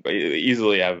 I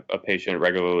easily have a patient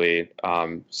regularly.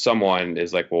 Someone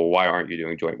is like, well, why aren't you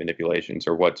doing joint manipulations?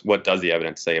 Or what does the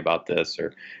evidence say about this?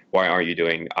 Or why aren't you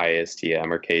doing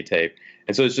ISTM or K-tape?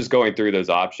 And so it's just going through those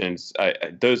options.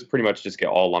 Those pretty much just get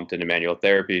all lumped into manual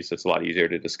therapy, so it's a lot easier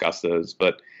to discuss those.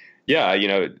 But yeah,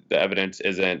 the evidence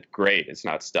isn't great. It's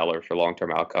not stellar for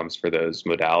long-term outcomes for those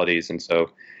modalities. And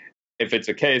so if it's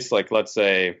a case like, let's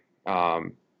say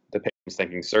the patient's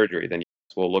thinking surgery, then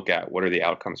we'll look at what are the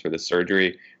outcomes for this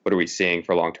surgery. What are we seeing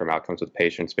for long-term outcomes with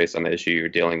patients based on the issue you're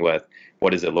dealing with? What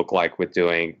does it look like with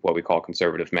doing what we call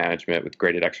conservative management with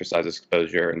graded exercise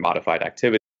exposure and modified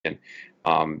activity?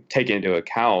 And taking into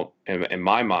account, in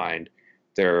my mind,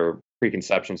 their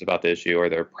preconceptions about the issue or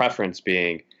their preference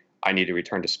being, I need to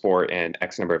return to sport in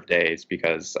X number of days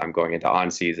because I'm going into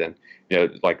on season,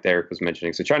 like Derek was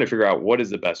mentioning. So trying to figure out what is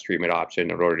the best treatment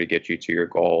option in order to get you to your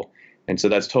goal. And so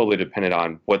that's totally dependent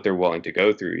on what they're willing to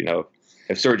go through.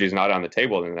 If surgery is not on the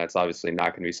table, then that's obviously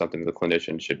not going to be something the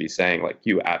clinician should be saying, like,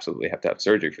 you absolutely have to have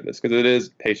surgery for this, because it is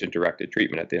patient-directed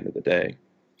treatment at the end of the day.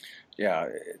 Yeah.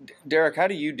 Derek, how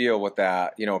do you deal with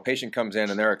that? A patient comes in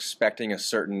and they're expecting a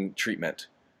certain treatment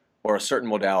or a certain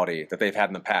modality that they've had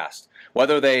in the past.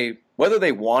 Whether they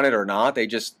want it or not,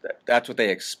 that's what they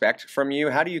expect from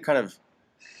you. How do you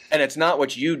and it's not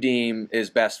what you deem is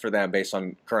best for them based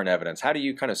on current evidence. How do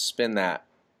you kind of spin that?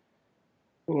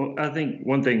 Well, I think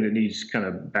one thing that needs kind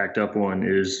of backed up on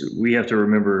is we have to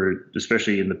remember,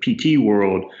 especially in the PT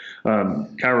world,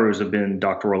 chiros have been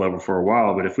doctoral level for a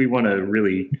while, but if we want to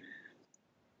really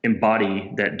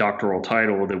embody that doctoral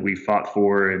title that we fought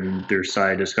for, and there's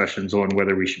side discussions on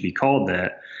whether we should be called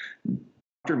that,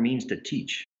 doctor means to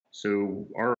teach. So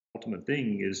our ultimate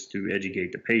thing is to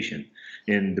educate the patient,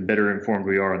 and the better informed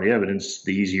we are on the evidence,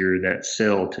 the easier that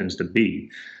sell tends to be.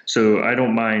 So I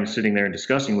don't mind sitting there and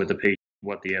discussing with the patient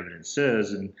what the evidence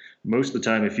says, and most of the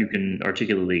time, if you can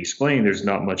articulately explain there's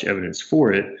not much evidence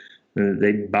for it,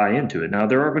 they buy into it. Now,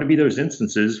 there are going to be those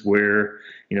instances where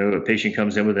a patient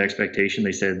comes in with an expectation,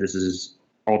 they said this is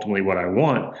ultimately what I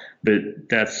want, but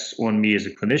that's on me as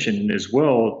a clinician as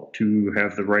well to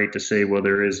have the right to say, well,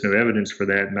 there is no evidence for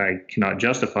that and I cannot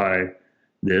justify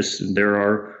this. There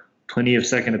are plenty of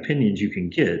second opinions you can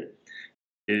get.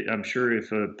 I'm sure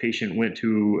if a patient went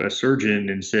to a surgeon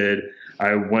and said,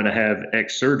 I want to have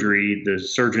X surgery, the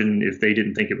surgeon, if they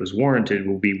didn't think it was warranted,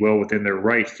 will be well within their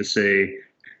rights to say,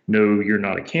 no, you're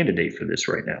not a candidate for this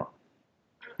right now.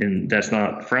 And that's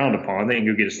not frowned upon. They can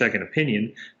go get a second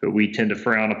opinion, but we tend to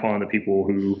frown upon the people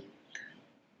who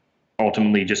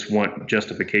ultimately just want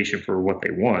justification for what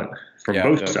they want from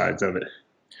both sides of it.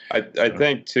 I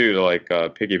think too, to like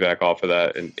piggyback off of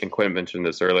that, and Quinn mentioned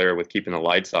this earlier with keeping the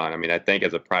lights on. I mean, I think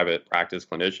as a private practice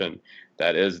clinician,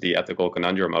 that is the ethical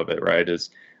conundrum of it, right? Is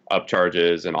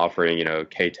upcharges and offering,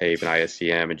 K-tape and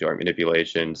ISCM and joint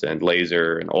manipulations and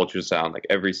laser and ultrasound, like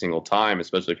every single time,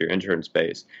 especially if you're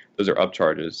insurance-based, those are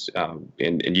upcharges.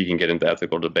 And you can get into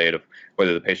ethical debate of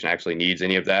whether the patient actually needs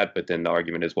any of that, but then the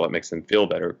argument is what makes them feel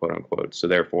better, quote unquote. So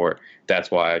therefore, that's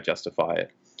why I justify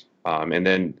it. And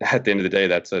then at the end of the day,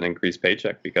 that's an increased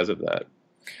paycheck because of that.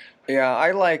 Yeah,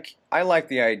 I like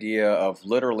the idea of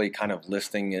literally kind of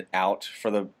listing it out for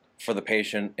the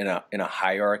patient in a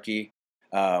hierarchy.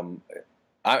 I'm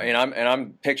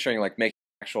picturing like making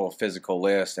an actual physical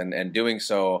list and doing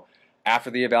so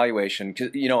after the evaluation,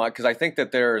 because I think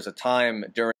that there is a time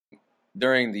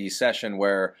during the session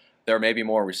where they're maybe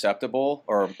more receptive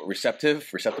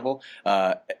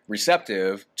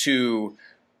to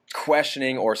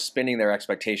questioning or spinning their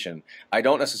expectation. I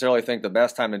don't necessarily think the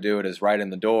best time to do it is right in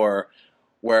the door,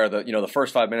 where the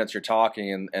first 5 minutes you're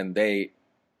talking and they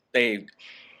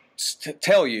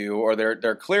tell you, or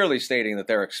they're clearly stating that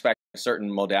they're expecting a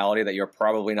certain modality that you're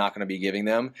probably not going to be giving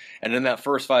them, and in that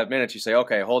first 5 minutes you say,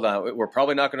 okay, hold on, we're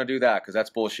probably not going to do that because that's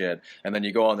bullshit, and then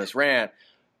you go on this rant.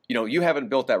 You haven't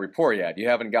built that rapport yet. You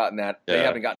haven't gotten that. They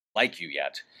haven't gotten to like you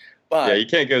yet. But, you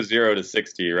can't go 0 to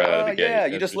 60 right out of the gate. Yeah,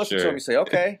 you just listen to them. You say,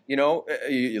 okay, you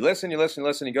listen,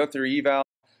 you go through eval,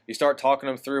 you start talking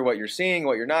them through what you're seeing,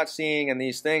 what you're not seeing, and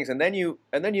these things, and then you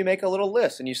make a little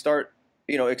list and you start,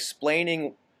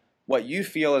 explaining what you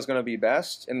feel is going to be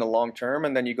best in the long term,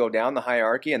 and then you go down the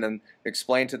hierarchy and then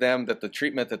explain to them that the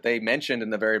treatment that they mentioned in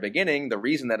the very beginning, the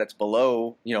reason that it's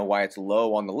below, why it's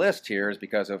low on the list here is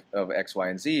because of X, Y,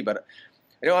 and Z. But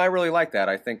I really like that.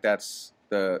 I think that's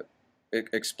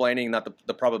explaining that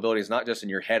the probability is not just in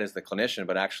your head as the clinician,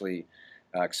 but actually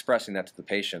expressing that to the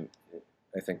patient,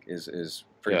 I think is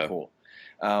pretty cool.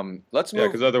 Let's move. Yeah,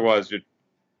 because otherwise you'd...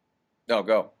 No,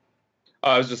 go.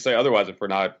 I was just saying, otherwise, if we're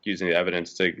not using the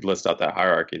evidence to list out that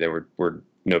hierarchy, then we're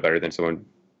no better than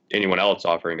anyone else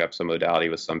offering up some modality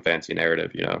with some fancy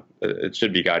narrative. It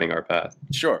should be guiding our path.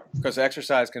 Sure, because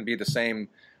exercise can be the same.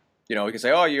 We can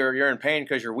say, oh, you're in pain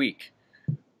because you're weak.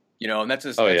 And that's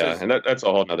that's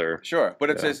a whole other. Sure, but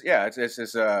it's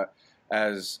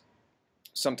as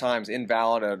sometimes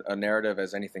invalid a narrative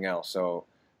as anything else. So,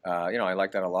 I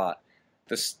like that a lot.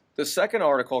 The second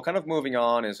article, kind of moving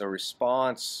on, is a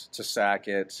response to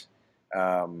Sackett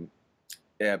by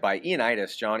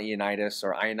Ioannidis, John Ioannidis,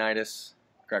 or Ioannidis.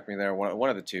 Correct me there. One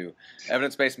of the two.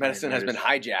 Evidence-based medicine has been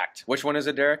hijacked. Which one is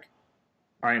it, Derek?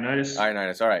 Ioannidis.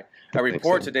 Ioannidis. All right. A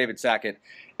report to David Sackett,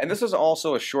 and this is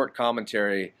also a short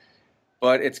commentary,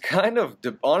 but it's kind of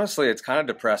honestly, it's kind of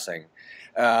depressing.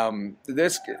 So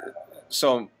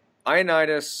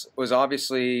Ioannidis was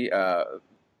obviously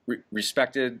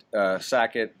respected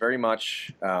Sackett very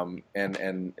much,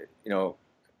 and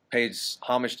pays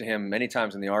homage to him many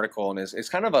times in the article, and is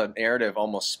kind of a narrative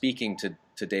almost speaking to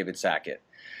David Sackett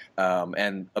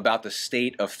and about the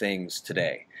state of things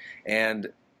today.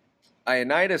 And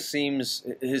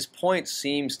Ioannidis his point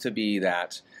seems to be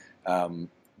that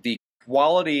the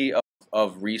quality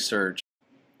of research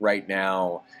right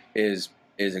now is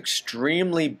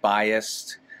extremely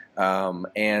biased,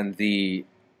 and the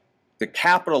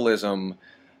capitalism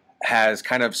has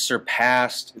kind of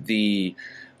surpassed the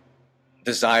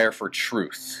desire for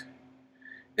truth.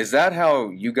 Is that how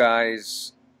you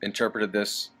guys interpreted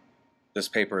this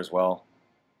paper as well?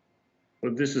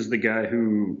 Well, this is the guy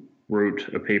who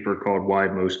wrote a paper called Why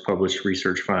Most Published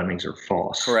Research Findings Are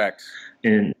False. Correct.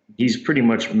 And he's pretty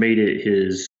much made it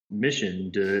his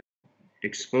mission to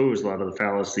expose a lot of the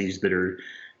fallacies that are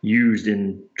used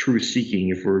in truth seeking,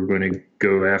 if we're going to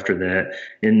go after that.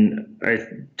 And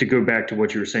to go back to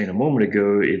what you were saying a moment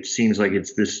ago, it seems like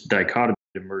it's this dichotomy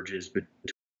that emerges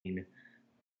between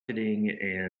marketing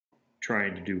and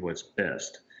trying to do what's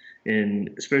best.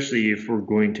 And especially if we're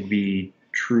going to be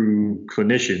true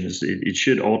clinicians, it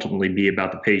should ultimately be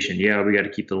about the patient. Yeah, we got to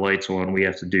keep the lights on, we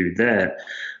have to do that,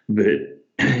 but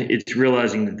it's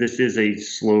realizing that this is a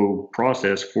slow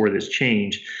process for this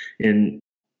change. And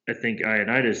I think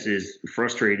Ioannidis is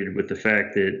frustrated with the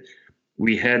fact that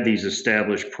we had these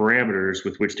established parameters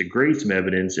with which to grade some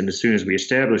evidence. And as soon as we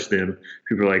established them,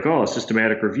 people are like, oh,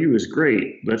 systematic review is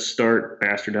great. Let's start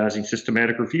bastardizing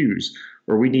systematic reviews.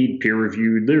 Or we need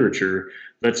peer-reviewed literature.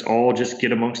 Let's all just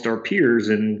get amongst our peers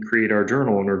and create our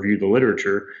journal and review the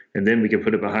literature. And then we can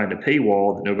put it behind a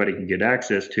paywall that nobody can get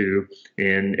access to.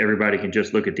 And everybody can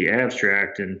just look at the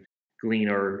abstract and glean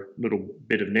our little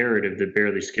bit of narrative that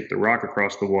barely skipped the rock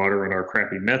across the water on our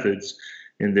crappy methods.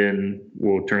 And then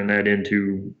we'll turn that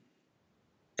into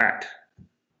fact,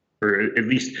 or at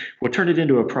least we'll turn it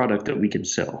into a product that we can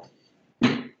sell.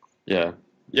 Yeah.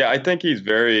 I think he's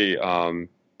very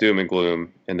doom and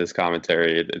gloom in this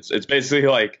commentary. It's basically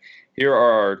like, here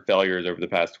are our failures over the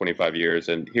past 25 years,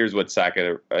 and here's what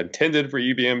Sackett intended for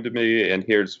UVM to be, and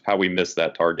here's how we missed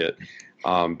that target.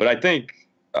 But I think,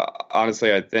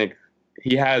 honestly,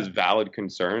 he has valid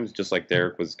concerns, just like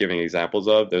Derek was giving examples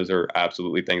of. Those are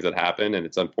absolutely things that happen, and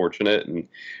it's unfortunate. And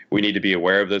we need to be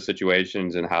aware of those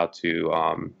situations and how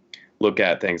to look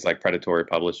at things like predatory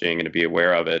publishing and to be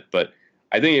aware of it. But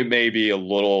I think it may be a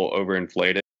little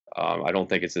overinflated. I don't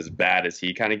think it's as bad as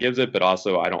he kind of gives it, but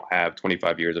also I don't have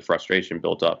 25 years of frustration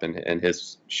built up in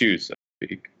his shoes, so to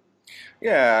speak.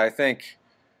 Yeah,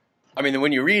 I mean,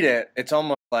 when you read it, it's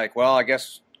almost like, well, I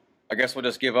guess we'll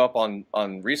just give up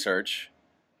on research.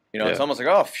 It's almost like,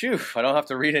 oh, phew, I don't have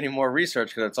to read any more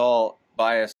research because it's all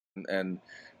biased and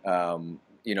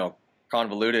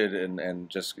convoluted and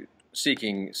just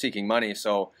seeking money.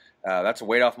 So that's a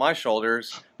weight off my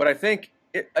shoulders. But I think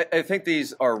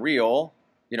these are real.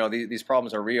 These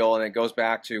problems are real, and it goes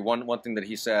back to one thing that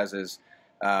he says is,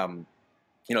 the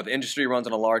industry runs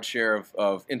on a large share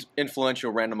of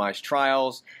influential randomized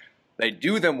trials. They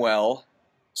do them well,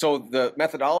 so the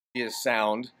methodology is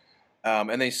sound.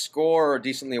 And they score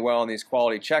decently well on these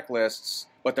quality checklists,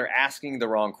 but they're asking the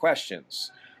wrong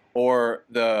questions, or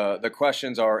the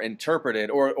questions are interpreted,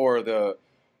 or the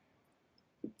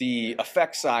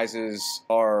effect sizes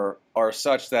are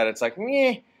such that it's like,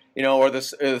 meh, or the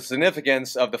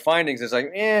significance of the findings is like,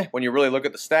 eh, when you really look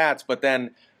at the stats, but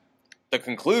then the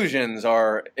conclusions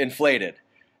are inflated.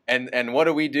 And what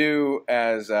do we do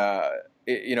as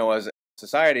as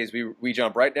societies? We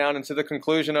jump right down into the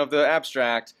conclusion of the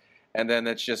abstract. And then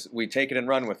it's just, we take it and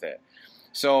run with it.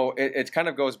 So it kind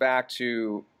of goes back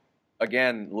to,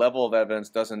 again, level of evidence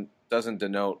doesn't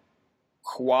denote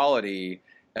quality.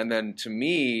 And then to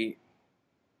me,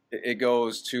 it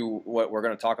goes to what we're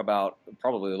going to talk about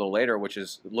probably a little later, which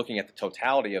is looking at the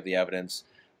totality of the evidence.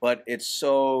 But it's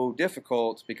so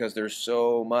difficult because there's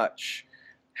so much.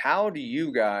 How do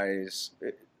you guys,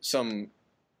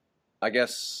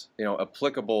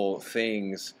 applicable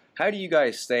things, how do you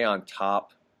guys stay on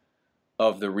top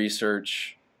of the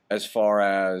research as far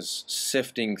as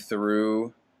sifting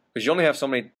through, because you only have so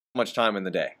much time in the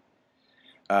day?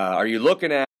 Are you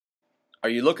looking at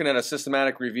a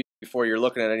systematic review before you're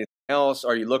looking at anything else?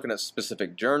 Are you looking at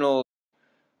specific journals?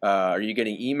 Are you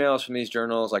getting emails from these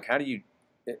journals? Like, how do you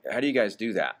guys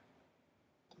do that?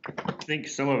 I think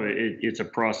some of it's a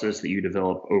process that you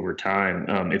develop over time.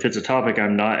 If it's a topic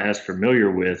I'm not as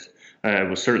familiar with, I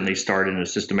will certainly start in a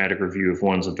systematic review of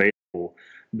one's available.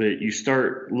 But you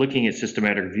start looking at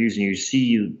systematic reviews and you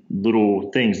see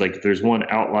little things like if there's one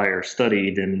outlier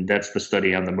study, then that's the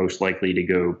study I'm the most likely to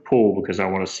go pull because I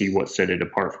want to see what set it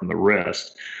apart from the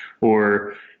rest.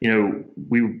 Or,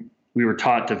 we were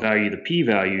taught to value the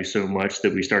p-value so much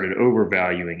that we started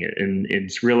overvaluing it. And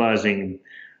it's realizing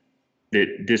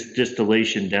that this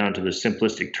distillation down to the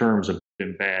simplistic terms of good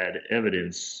and bad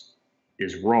evidence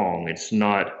is wrong. It's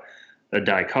not a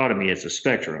dichotomy, it's a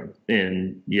spectrum.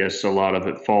 And yes, a lot of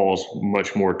it falls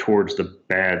much more towards the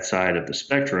bad side of the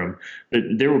spectrum, but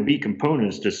there will be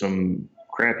components to some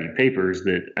crappy papers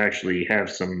that actually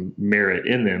have some merit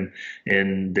in them.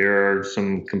 And there are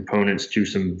some components to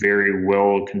some very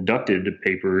well conducted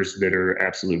papers that are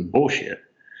absolute bullshit.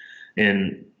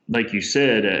 And like you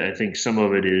said, I think some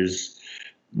of it is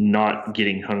not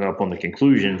getting hung up on the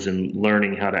conclusions and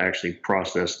learning how to actually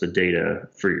process the data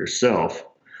for yourself.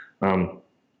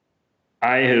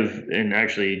 I have, and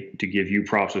actually to give you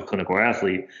props with Clinical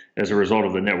Athlete, as a result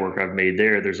of the network I've made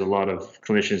there's a lot of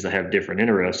clinicians that have different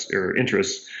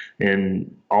interests,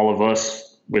 and all of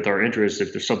us with our interests,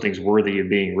 if there's something's worthy of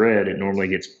being read, it normally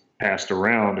gets passed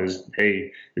around as,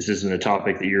 hey, this isn't a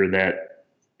topic that you're that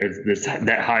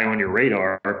high on your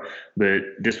radar, but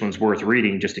this one's worth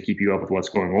reading just to keep you up with what's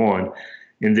going on.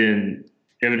 And then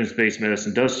evidence-based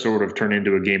medicine does sort of turn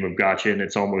into a game of gotcha, and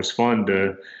it's almost fun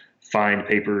to find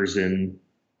papers and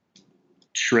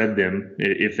shred them.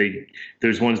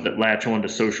 There's ones that latch on to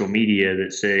social media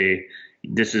that say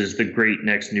this is the great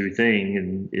next new thing,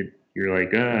 and you're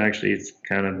like, actually, it's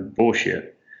kind of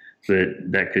bullshit.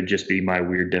 But that could just be my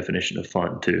weird definition of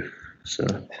fun too. So.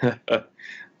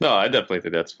 No, I definitely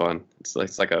think that's fun. It's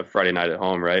like a Friday night at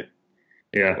home, right?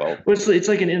 Yeah. Well, it's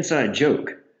like an inside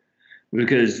joke,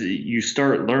 because you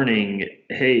start learning,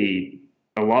 hey,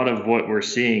 a lot of what we're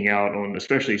seeing out on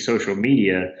especially social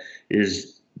media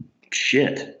is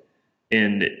shit.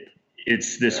 And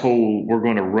it's this whole, we're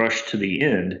going to rush to the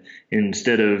end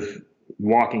instead of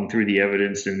walking through the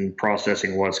evidence and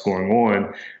processing what's going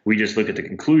on. We just look at the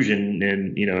conclusion,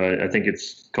 and, I think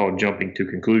it's called jumping to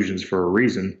conclusions for a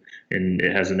reason, and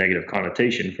it has a negative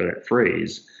connotation for that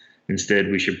phrase. Instead,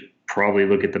 we should probably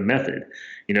look at the method.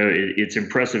 It's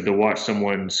impressive to watch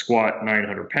someone squat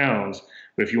 900 pounds,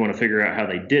 but if you want to figure out how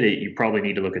they did it, you probably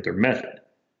need to look at their method.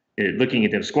 Looking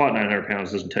at them squat 900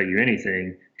 pounds doesn't tell you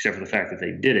anything except for the fact that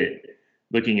they did it.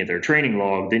 Looking at their training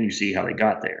log, then you see how they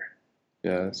got there.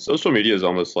 Yeah, social media is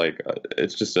almost like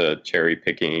it's just a cherry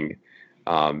picking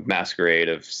masquerade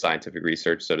of scientific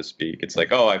research, so to speak. It's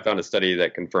like, oh, I found a study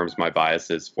that confirms my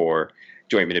biases for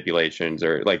joint manipulations,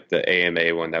 or like the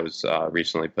AMA one that was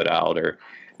recently put out, or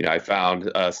I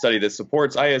found a study that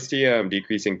supports ISTM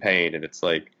decreasing pain, and it's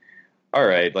like, all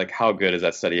right, like how good is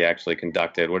that study actually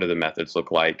conducted? What do the methods look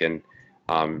like? And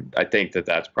I think that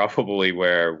that's probably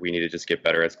where we need to just get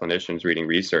better as clinicians, reading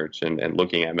research and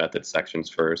looking at method sections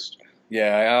first.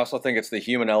 Yeah, I also think it's the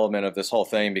human element of this whole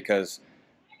thing, because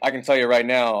I can tell you right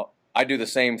now, I do the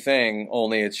same thing,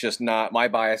 only it's just not, my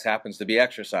bias happens to be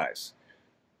exercise,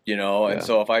 and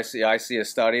so if I see a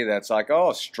study that's like,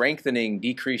 oh, strengthening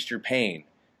decreased your pain,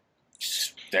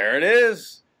 there it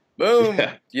is, boom,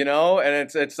 and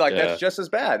it's like, that's just as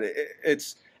bad.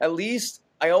 It's at least,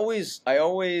 I always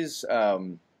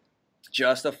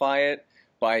justify it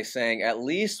by saying, at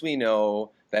least we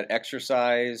know that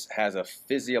exercise has a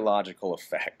physiological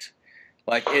effect.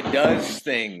 Like, it does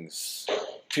things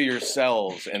to your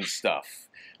cells and stuff.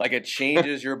 Like, it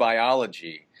changes your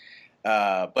biology.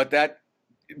 But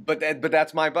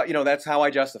that's my, that's how I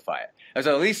justify it. As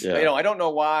at least, I don't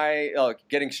know why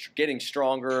getting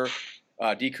stronger,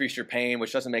 decrease your pain,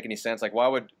 which doesn't make any sense. Like, why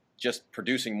would just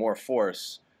producing more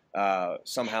force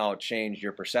somehow change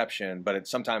your perception? But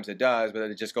sometimes it does, but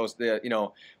it just goes,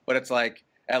 but it's like,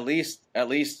 at least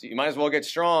you might as well get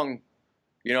strong,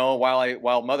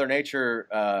 while Mother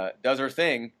Nature does her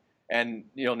thing, and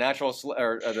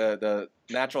the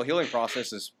natural healing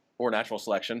process is, or natural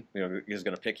selection, is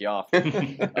going to pick you off.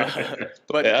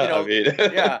 But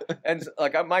yeah, and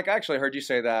like Mike, I actually heard you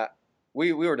say that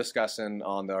we were discussing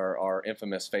on our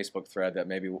infamous Facebook thread that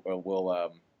maybe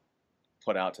we'll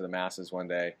put out to the masses one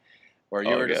day, where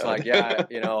you were just like,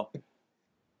 you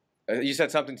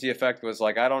said something to the effect was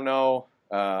like, I don't know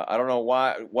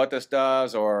what this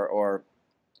does, or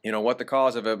what the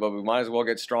cause of it, but we might as well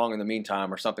get strong in the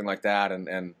meantime, or something like that.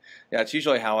 And yeah, it's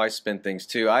usually how I spin things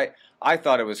too. I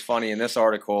thought it was funny in this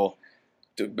article,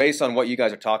 based on what you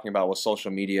guys are talking about with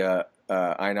social media.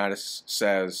 Ioannidis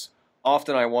says,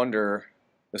 often I wonder,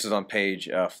 this is on page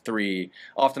 3,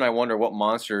 often I wonder what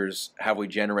monsters have we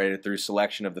generated through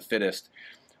selection of the fittest.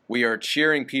 We are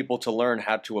cheering people to learn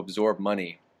how to absorb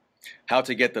money, how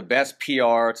to get the best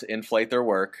PR to inflate their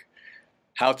work,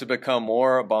 how to become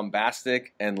more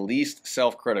bombastic and least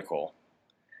self-critical.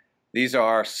 These are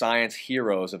our science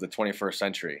heroes of the 21st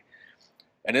century.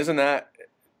 And isn't that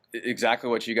exactly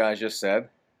what you guys just said?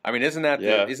 I mean, isn't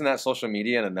that social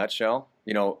media in a nutshell?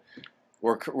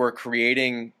 We're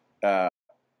creating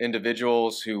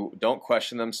individuals who don't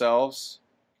question themselves,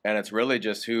 and it's really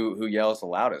just who yells the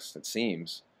loudest, it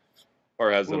seems.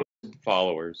 Or has the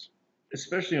followers.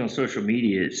 Especially on social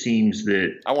media, it seems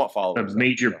that I want followers. A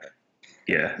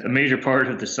major part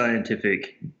of the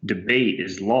scientific debate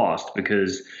is lost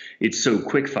because it's so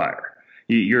quick fire.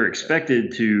 You're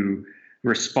expected to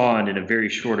respond in a very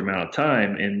short amount of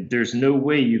time, and there's no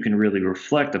way you can really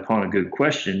reflect upon a good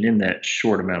question in that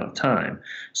short amount of time.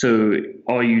 So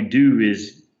all you do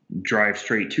is drive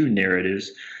straight to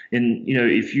narratives. And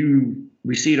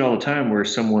we see it all the time where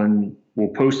someone will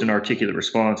post an articulate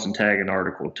response and tag an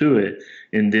article to it,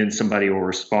 and then somebody will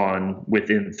respond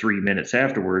within 3 minutes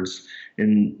afterwards,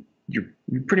 and you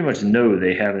pretty much know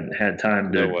they haven't had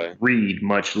time to read,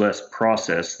 much less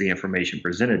process the information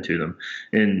presented to them.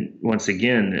 And once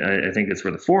again, I think that's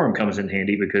where the forum comes in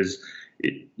handy, because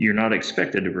you're not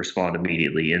expected to respond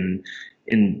immediately. And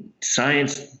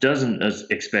science doesn't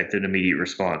expect an immediate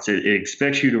response. It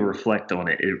expects you to reflect on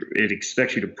it. It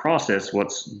expects you to process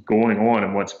what's going on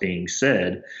and what's being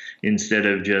said, instead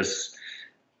of just,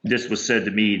 this was said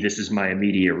to me, this is my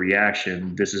immediate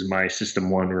reaction, this is my system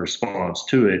 1 response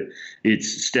to it.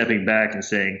 It's stepping back and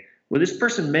saying, well, this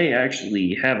person may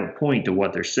actually have a point to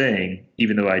what they're saying,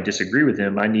 even though I disagree with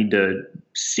him. I need to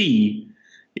see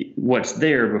what's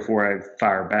there before I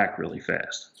fire back really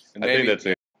fast. I think that's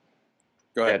a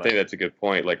Go ahead, I think that's a good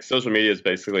point. Like, social media has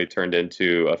basically turned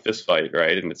into a fist fight,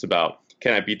 right? And it's about,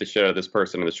 can I beat the shit out of this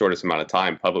person in the shortest amount of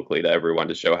time publicly to everyone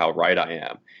to show how right I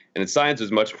am? And science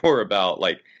is much more about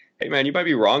like, hey man, you might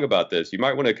be wrong about this. You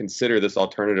might want to consider this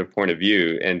alternative point of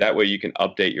view, and that way you can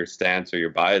update your stance or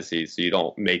your biases so you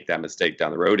don't make that mistake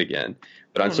down the road again.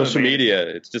 But on social media,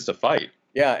 it's just a fight.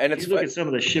 Yeah, and it's you look at some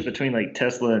of the shit between like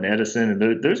Tesla and Edison,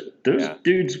 and those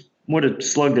dudes would have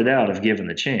slugged it out if given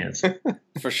the chance.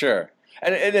 For sure.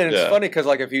 And it's funny because,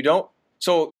 like, if you don't,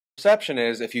 so perception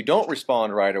is if you don't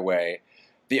respond right away,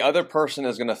 the other person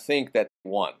is going to think that they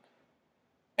won.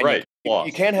 And right.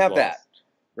 You can't have that,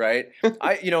 right?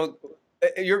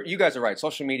 You guys are right.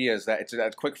 Social media is it's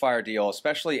that quick fire deal,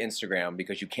 especially Instagram,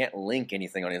 because you can't link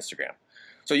anything on Instagram.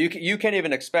 So you can't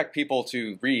even expect people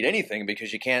to read anything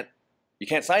because you can't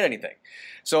cite anything.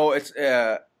 So it's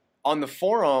on the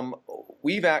forum.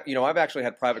 I've actually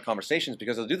had private conversations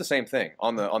because they'll do the same thing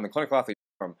on the Clinical Athlete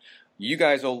forum. You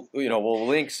guys will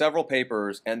link several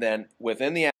papers, and then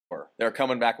within the hour they're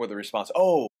coming back with a response.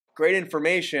 Oh, great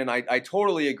information. I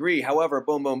totally agree. However,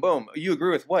 boom, boom, boom. You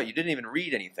agree with what? You didn't even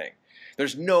read anything.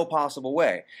 There's no possible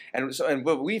way.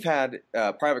 But we've had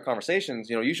private conversations.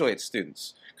 Usually it's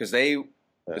students because the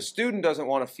student doesn't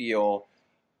want to feel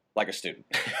like a student.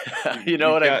 I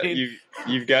mean?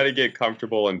 You've got to get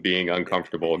comfortable in being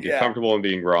uncomfortable. Get comfortable in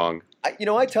being wrong.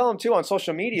 I tell them too on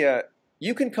social media,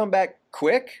 you can come back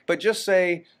quick, but just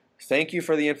say, thank you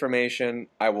for the information.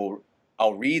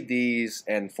 I'll read these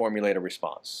and formulate a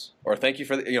response. Or thank you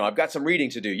for I've got some reading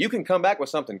to do. You can come back with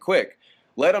something quick.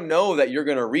 Let them know that you're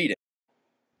going to read it.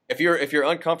 If you're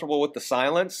uncomfortable with the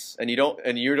silence and you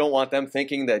don't want them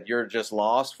thinking that you're just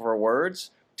lost for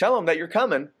words, tell them that you're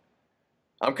coming.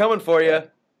 I'm coming for you.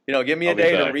 Give me a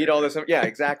day to read all this. Yeah,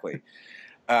 exactly.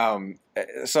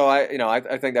 So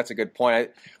I think that's a good point.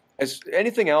 Is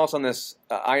anything else on this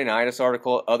Ioannidis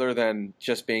article other than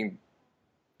just being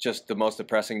just the most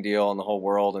depressing deal in the whole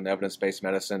world and evidence-based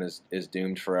medicine is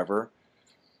doomed forever?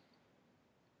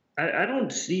 I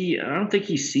don't think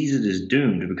he sees it as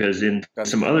doomed, because in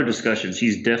some other discussions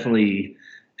he's definitely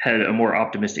had a more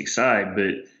optimistic side.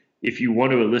 But if you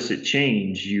want to elicit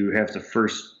change, you have to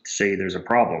first say there's a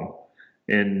problem.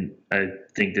 And I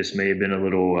think this may have been a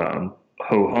little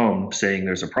ho-hum saying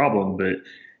there's a problem, but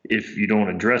if you don't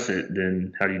address it,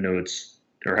 then how do you know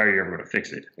how are you ever going to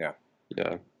fix it? Yeah.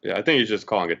 I think he's just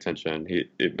calling attention.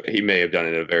 He may have done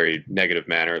it in a very negative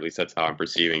manner, at least that's how I'm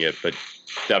perceiving it, but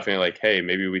definitely like, hey,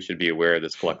 maybe we should be aware of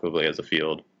this collectively as a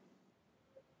field.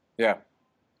 Yeah,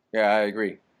 I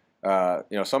agree.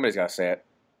 Somebody's got to say it.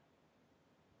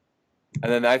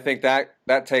 And then I think that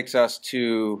takes us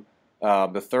to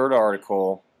the third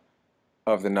article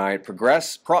of the night: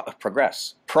 progress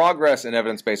in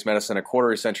evidence-based medicine, a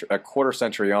quarter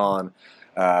century on,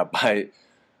 by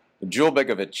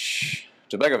Djulbegovic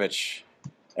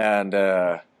and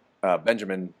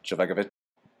Benjamin Djulbegovic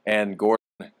and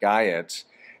Gordon Guyett.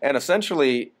 And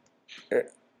essentially,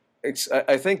 it's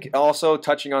I think also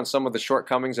touching on some of the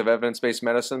shortcomings of evidence-based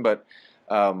medicine, but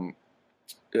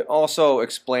also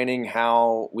explaining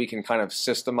how we can kind of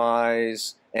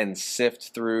systemize and sift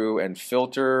through and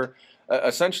filter,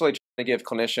 essentially trying to give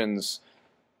clinicians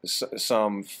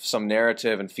some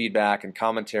narrative and feedback and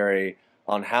commentary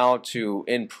on how to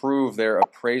improve their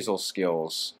appraisal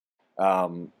skills,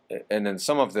 and then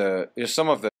some of the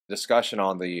discussion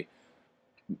on the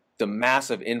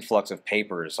massive influx of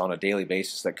papers on a daily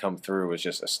basis that come through is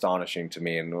just astonishing to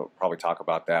me, and we'll probably talk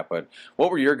about that. But what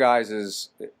were your guys'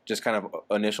 just kind of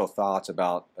initial thoughts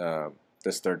about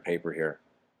this third paper here?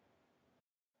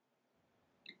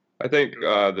 I think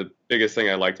the biggest thing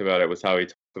I liked about it was how he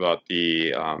talked about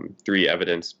the 3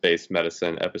 evidence-based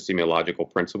medicine epistemological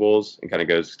principles and kind of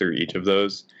goes through each of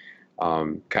those,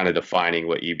 kind of defining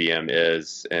what EBM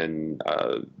is and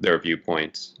their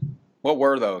viewpoints. What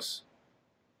were those?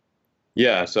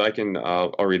 Yeah, so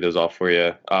I'll read those off for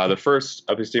you. The first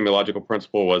epistemological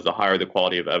principle was the higher the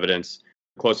quality of evidence,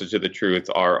 closer to the truth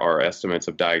are our estimates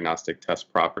of diagnostic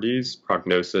test properties,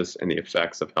 prognosis, and the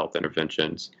effects of health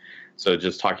interventions. So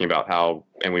just talking about how,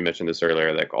 and we mentioned this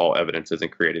earlier, that all evidence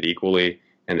isn't created equally,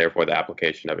 and therefore the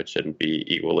application of it shouldn't be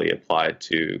equally applied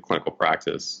to clinical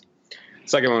practice.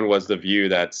 Second one was the view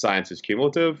that science is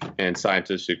cumulative, and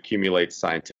scientists should accumulate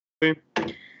scientifically.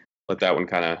 Let that one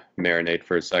kind of marinate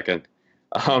for a second.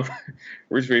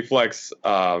 Which reflects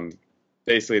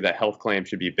basically that health claims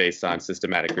should be based on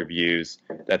systematic reviews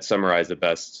that summarize the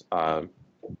best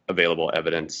available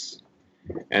evidence.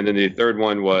 And then the third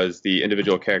one was the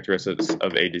individual characteristics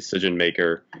of a decision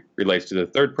maker relates to the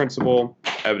third principle.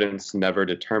 Evidence never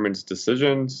determines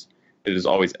decisions. It is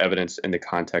always evidence in the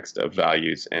context of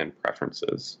values and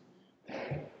preferences.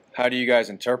 How do you guys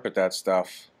interpret that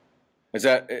stuff?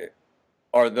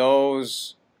 Are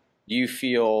those, do you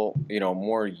feel,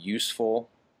 more useful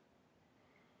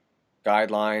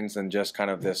guidelines than just kind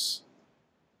of this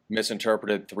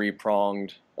misinterpreted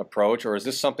three-pronged approach, or is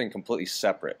this something completely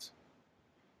separate?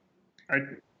 I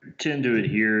tend to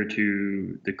adhere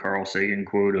to the Carl Sagan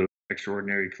quote of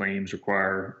extraordinary claims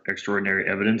require extraordinary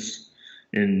evidence.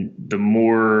 And the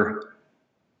more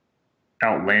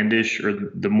outlandish or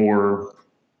the more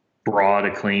broad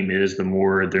a claim is, the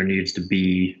more there needs to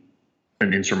be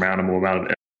an insurmountable amount of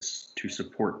evidence to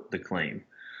support the claim.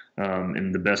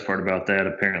 And the best part about that,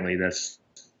 apparently,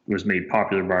 was made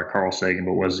popular by Carl Sagan,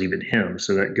 but wasn't even him.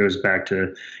 So that goes back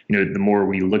to, the more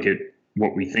we look at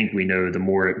what we think we know, the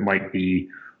more it might be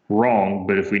wrong.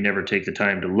 But if we never take the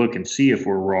time to look and see if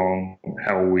we're wrong,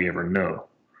 how will we ever know?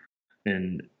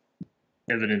 And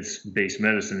evidence-based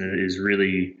medicine is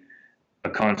really a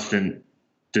constant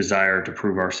desire to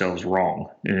prove ourselves wrong,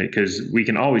 because we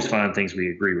can always find things we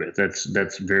agree with.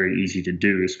 That's very easy to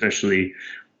do, especially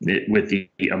with the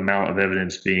amount of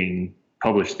evidence being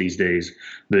published these days.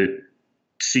 But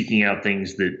seeking out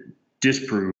things that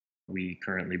disprove what we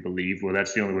currently believe, well,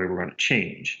 that's the only way we're going to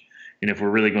change. And if we're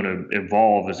really going to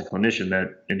evolve as a clinician,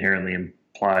 that inherently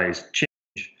implies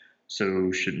change.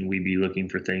 So shouldn't we be looking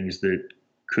for things that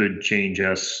could change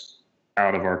us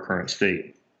out of our current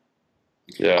state?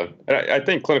 Yeah, I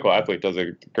think Clinical Athlete does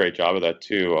a great job of that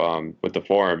too, with the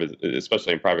forum,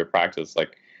 especially in private practice.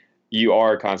 Like, you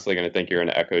are constantly going to think you're in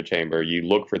an echo chamber. You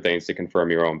look for things to confirm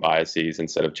your own biases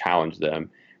instead of challenge them.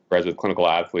 Whereas with Clinical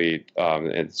Athlete,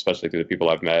 and especially through the people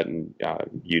I've met, and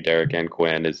you, Derek, and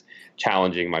Quinn, is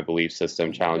challenging my belief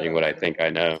system, challenging what I think I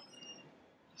know.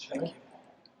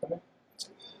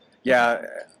 Yeah,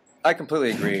 I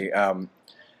completely agree.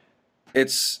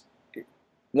 It's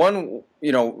one,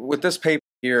 with this paper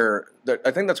here,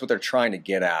 I think that's what they're trying to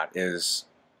get at, is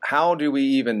how do we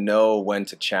even know when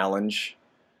to challenge?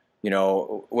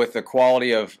 With the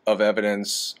quality of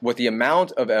evidence, with the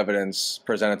amount of evidence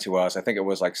presented to us, I think it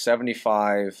was like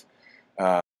 75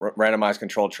 randomized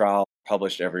controlled trials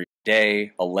published every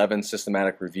day, 11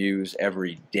 systematic reviews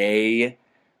every day.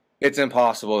 It's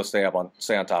impossible to stay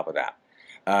on top of that.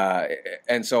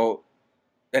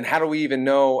 And how do we even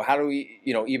know? How do we,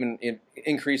 even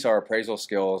increase our appraisal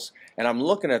skills? And I'm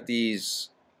looking at these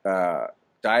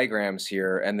diagrams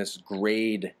here and this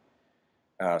grade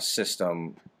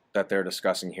system that they're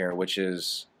discussing here, which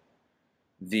is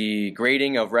the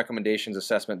grading of recommendations,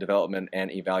 assessment, development,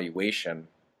 and evaluation,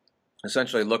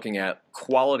 essentially looking at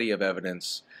quality of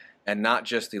evidence and not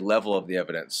just the level of the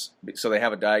evidence. So they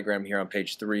have a diagram here on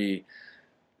page 3,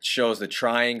 shows the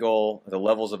triangle, the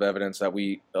levels of evidence that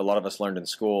a lot of us learned in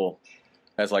school,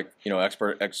 as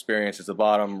expert experience is the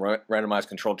bottom, randomized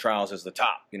controlled trials is the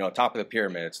top, top of the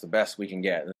pyramid. It's the best we can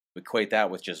get. We equate that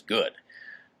with just good.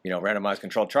 Randomized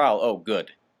controlled trial, oh,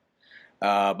 good.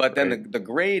 But then the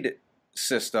grade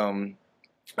system,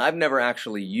 I've never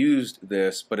actually used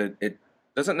this, but it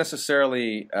doesn't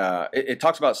necessarily, it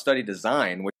talks about study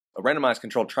design, which a randomized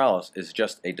controlled trial is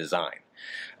just a design.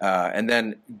 And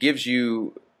then gives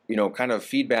you, kind of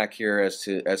feedback here as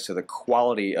to the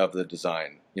quality of the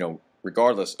design,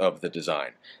 regardless of the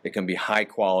design. It can be high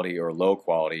quality or low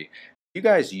quality. You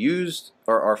guys used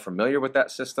or are familiar with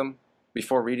that system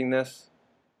before reading this?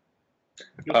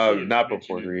 Not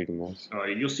before reading this.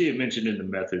 You'll see it mentioned in the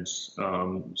methods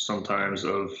sometimes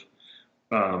of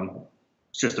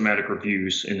systematic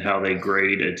reviews and how they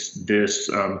grade. It's this.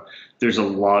 There's a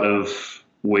lot of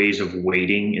ways of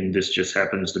weighting, and this just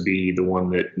happens to be the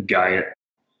one that Guyot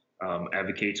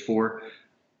advocates for.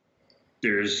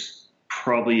 There's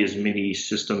probably as many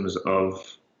systems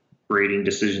of grading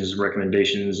decisions and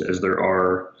recommendations as there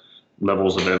are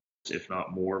levels of evidence, if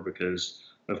not more, because,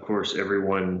 of course,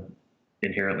 everyone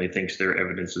inherently thinks their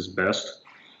evidence is best.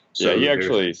 So yeah, he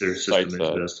actually their system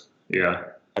is best. Yeah.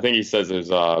 I think he says there's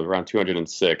around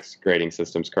 206 grading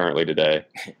systems currently today.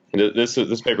 And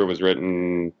this paper was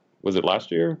written, was it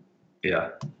last year? Yeah.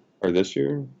 Or this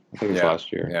year? I think it was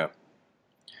last year. Yeah.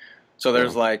 So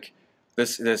there's like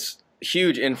this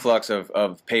huge influx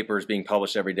of papers being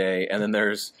published every day, and then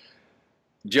there's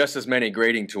just as many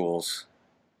grading tools.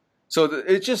 So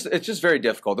it's just very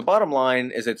difficult. The bottom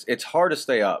line is it's hard to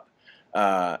stay up,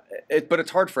 but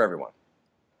it's hard for everyone.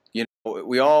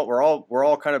 We're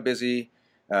all kind of busy.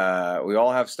 We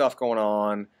all have stuff going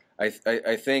on. I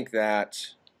think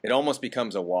that it almost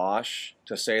becomes a wash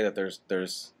to say that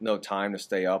there's no time to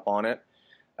stay up on it.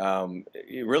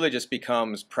 it really just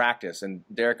becomes practice. And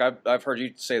Derek, I've heard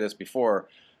you say this before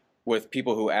with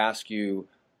people who ask you,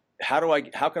 how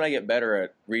can I get better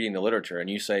at reading the literature? And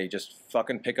you say, just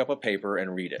fucking pick up a paper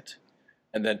and read it,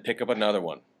 and then pick up another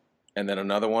one, and then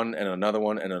another one, and another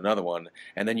one, and another one,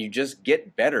 and then you just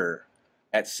get better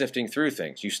at sifting through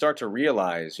things. You start to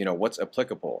realize, what's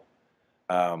applicable,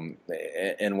 and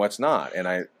what's not. And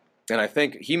I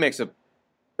think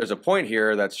there's a point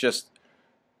here that's just,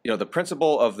 the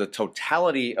principle of the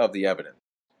totality of the evidence.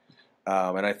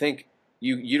 And I think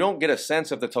you don't get a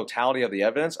sense of the totality of the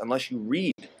evidence unless you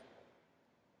read.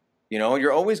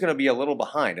 You're always going to be a little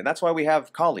behind. And that's why we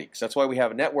have colleagues. That's why we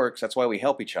have networks. That's why we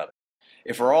help each other.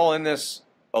 If we're all in this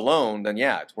alone, then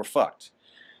yeah, we're fucked.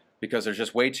 Because there's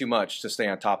just way too much to stay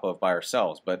on top of by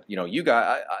ourselves. But,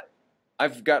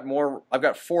 I've got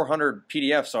 400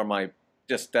 PDFs on my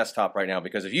desktop right now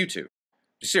because of you two.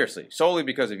 Seriously, solely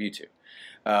because of you two.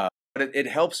 But it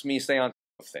helps me stay on top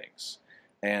of things.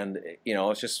 And,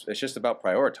 it's just about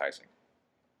prioritizing.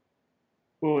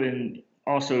 Well, and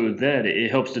also that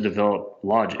it helps to develop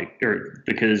logic,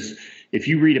 because if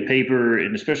you read a paper,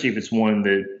 and especially if it's one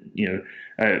that,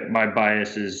 my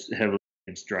bias is heavily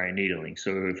against dry needling.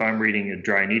 So if I'm reading a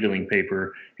dry needling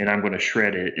paper and I'm going to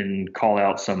shred it and call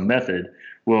out some method,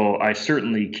 well, I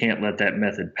certainly can't let that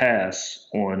method pass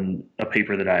on a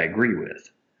paper that I agree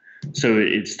with. So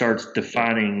it starts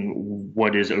defining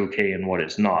what is okay and what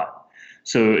is not.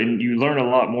 So, and you learn a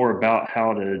lot more about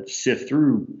how to sift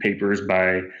through papers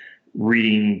by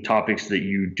reading topics that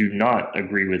you do not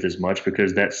agree with as much,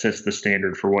 because that sets the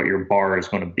standard for what your bar is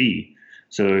going to be.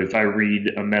 So if I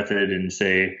read a method and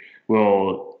say,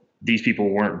 well, these people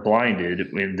weren't blinded,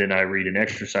 and then I read an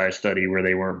exercise study where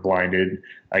they weren't blinded,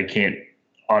 I can't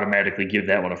automatically give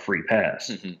that one a free pass.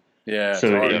 Mm-hmm. Yeah.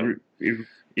 So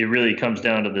it really comes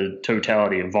down to the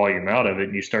totality of volume out of it.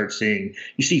 And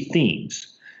you see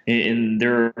themes, and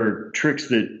there are tricks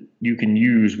that you can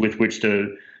use with which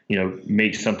to,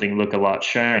 make something look a lot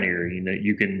shinier.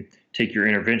 You can take your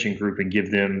intervention group and give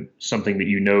them something that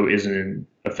isn't an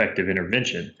effective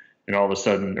intervention, and all of a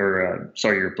sudden,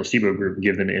 your placebo group,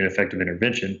 give them an ineffective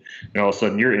intervention, and all of a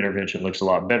sudden your intervention looks a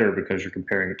lot better because you're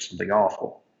comparing it to something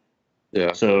awful.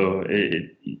 Yeah. So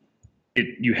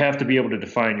you have to be able to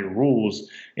define your rules,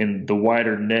 and the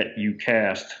wider net you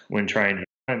cast when trying to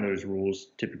define those rules,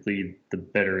 typically the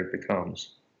better it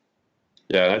becomes.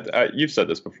 Yeah, you've said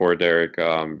this before, Derek.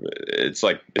 It's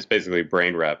basically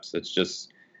brain reps. It's just,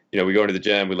 we go into the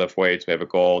gym, we lift weights, we have a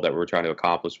goal that we're trying to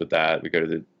accomplish with that. We go to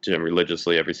the gym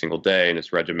religiously every single day, and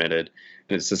it's regimented.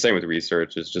 And it's the same with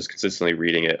research. It's just consistently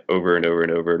reading it over and over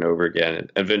and over and over again.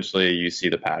 And eventually you see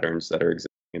the patterns that are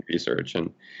existing in research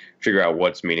and figure out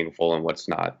what's meaningful and what's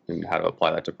not, and how to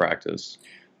apply that to practice.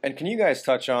 And can you guys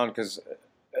touch on, because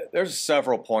there's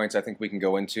several points I think we can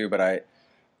go into, but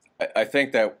I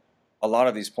think that a lot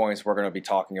of these points we're going to be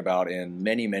talking about in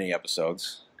many, many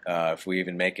episodes. If we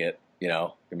even make it, we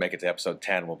make it to episode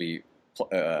 10, we'll be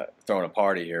throwing a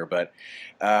party here. But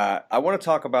I want to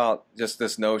talk about just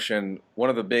this notion.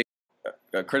 One of the big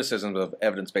criticisms of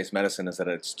evidence-based medicine is that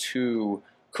it's too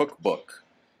cookbook,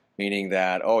 meaning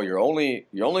that, you're only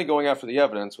going after the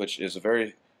evidence, which is a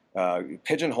very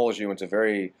pigeonholes you into a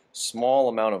very small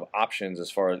amount of options as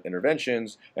far as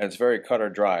interventions, and it's very cut or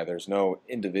dry. There's no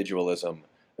individualism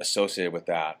associated with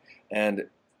that, and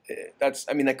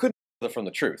that could be from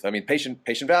the truth. Patient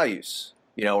values,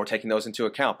 we're taking those into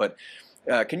account. But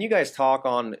can you guys talk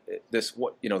on this,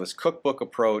 this cookbook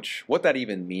approach, what that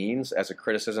even means as a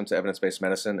criticism to evidence-based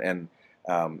medicine, and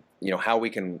how we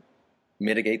can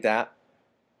mitigate that?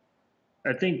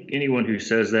 I think anyone who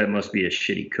says that must be a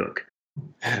shitty cook.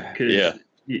 Yeah.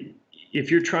 If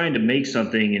you're trying to make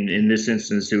something, and in this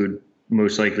instance, it would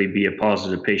most likely be a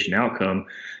positive patient outcome,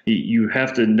 you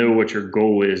have to know what your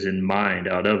goal is in mind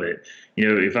out of it.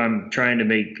 If I'm trying to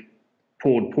make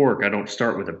pulled pork, I don't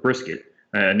start with a brisket.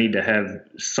 I need to have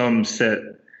some set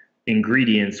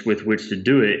ingredients with which to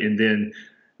do it. And then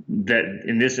that,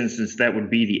 in this instance, that would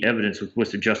be the evidence with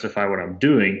which to justify what I'm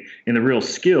doing. And the real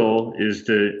skill is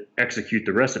to execute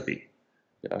the recipe.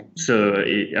 Yeah. So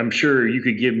I'm sure you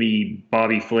could give me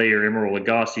Bobby Flay or Emeril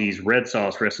Lagasse's red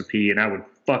sauce recipe, and I would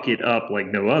fuck it up like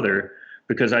no other,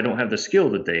 because I don't have the skill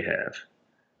that they have.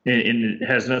 And it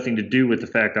has nothing to do with the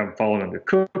fact I'm following the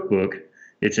cookbook.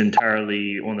 It's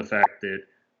entirely on the fact that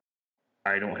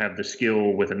I don't have the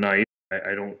skill with a knife.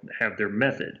 I don't have their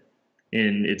method.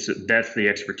 And that's the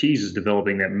expertise, is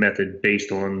developing that method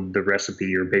based on the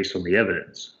recipe or based on the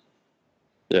evidence.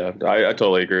 Yeah, I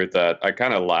totally agree with that. I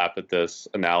kind of laugh at this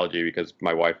analogy because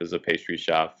my wife is a pastry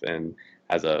chef and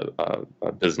has a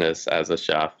business as a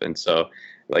chef. And so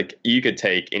Like, you could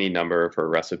take any number of her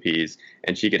recipes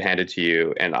and she could hand it to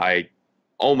you, and I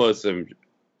almost am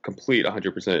complete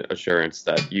 100% assurance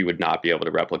that you would not be able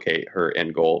to replicate her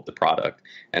end goal of the product.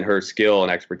 And her skill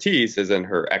and expertise is in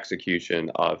her execution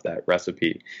of that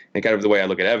recipe. And kind of the way I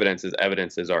look at evidence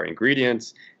is our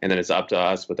ingredients, and then it's up to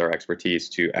us with our expertise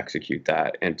to execute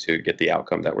that and to get the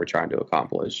outcome that we're trying to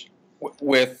accomplish.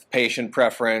 With patient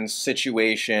preference,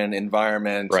 situation,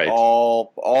 environment, right.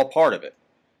 all part of it.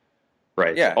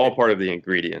 Right. Yeah. All part of the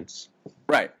ingredients.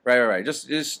 Right.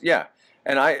 Just yeah.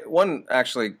 And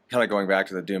actually kind of going back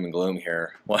to the doom and gloom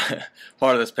here,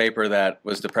 part of this paper that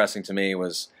was depressing to me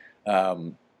was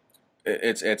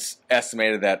it's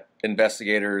estimated that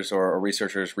investigators or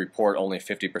researchers report only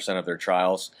 50% of their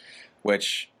trials,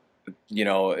 which,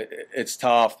 it's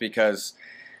tough because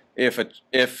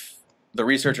if the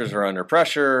researchers are under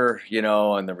pressure,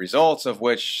 and the results of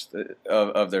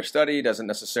their study doesn't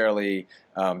necessarily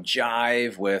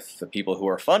jive with the people who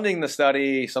are funding the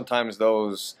study, sometimes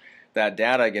that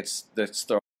data gets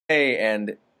thrown away.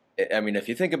 And I mean, if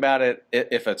you think about it,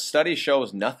 if a study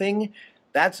shows nothing,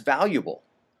 that's valuable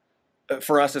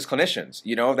for us as clinicians.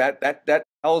 That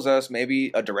tells us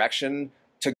maybe a direction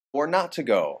to go or not to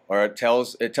go, or it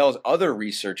tells other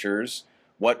researchers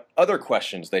what other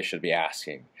questions they should be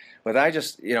asking. But I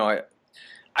just, I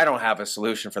don't have a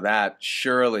solution for that,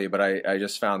 surely, but I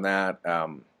just found that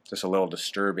just a little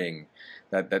disturbing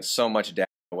that so much data,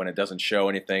 when it doesn't show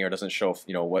anything or doesn't show,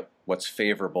 what's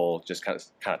favorable, just kind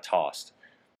of tossed.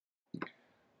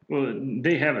 Well,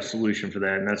 they have a solution for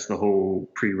that, and that's the whole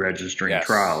pre-registering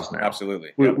trials now.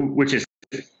 Absolutely. Which is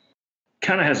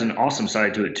kind of has an awesome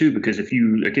side to it too, because if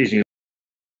you occasionally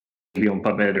be on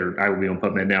PubMed, or I will be on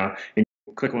PubMed now, and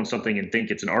you click on something and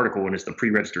think it's an article and it's the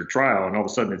pre-registered trial, and all of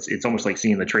a sudden it's almost like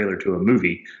seeing the trailer to a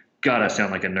movie. God, I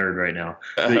sound like a nerd right now.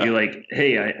 But you're like,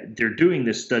 hey, they're doing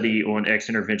this study on X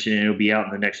intervention, and it'll be out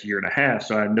in the next year and a half,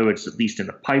 so I know it's at least in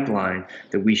the pipeline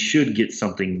that we should get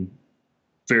something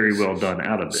very well done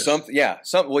out of this.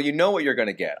 Well, you know what you're going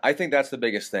to get. I think that's the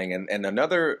biggest thing. And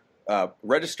another,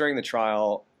 registering the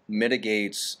trial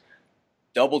mitigates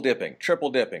double dipping, triple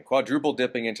dipping, quadruple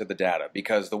dipping into the data,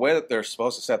 because the way that they're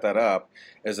supposed to set that up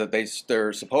is that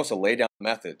they're supposed to lay down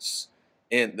methods.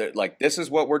 Like, this is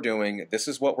what we're doing, this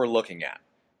is what we're looking at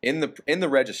in the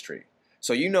registry.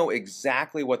 So you know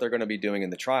exactly what they're going to be doing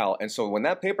in the trial. And so when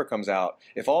that paper comes out,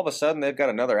 if all of a sudden they've got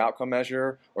another outcome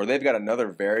measure, or they've got another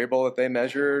variable that they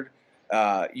measured,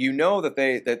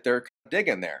 that they're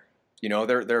digging there.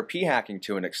 They're p-hacking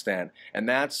to an extent. And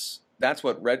that's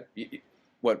what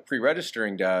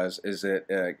pre-registering does, is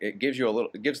it gives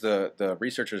the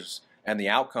researchers and the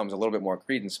outcomes a little bit more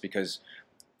credence, because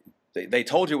they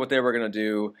told you what they were going to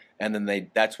do, and then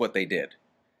that's what they did.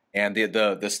 And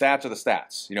the stats are the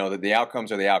stats. The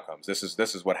outcomes are the outcomes. This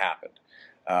is what happened.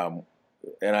 And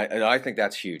I think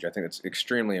that's huge. I think it's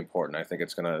extremely important. I think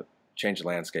it's going to change the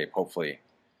landscape, hopefully.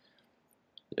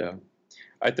 Yeah.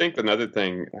 I think another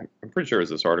thing, I'm pretty sure it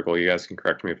was this article, you guys can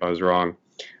correct me if I was wrong,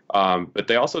 but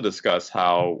they also discuss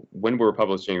how when we're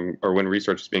publishing, or when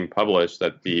research is being published,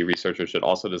 that the researchers should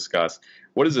also discuss,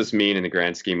 what does this mean in the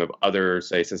grand scheme of other,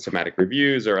 say, systematic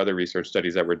reviews or other research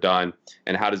studies that were done,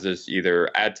 and how does this either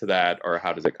add to that, or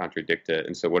how does it contradict it?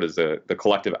 And so what is the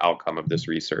collective outcome of this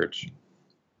research?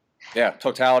 Yeah,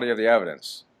 totality of the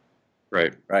evidence.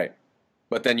 Right.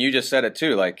 But then you just said it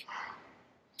too, like,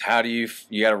 how do you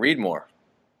got to read more.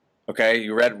 Okay,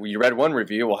 you read one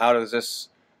review. Well, how does this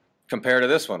compare to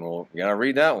this one? Well, you gotta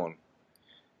read that one.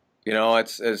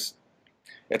 It's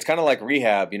kind of like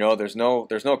rehab. There's no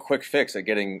quick fix at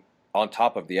getting on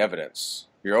top of the evidence.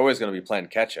 You're always going to be playing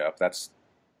catch up.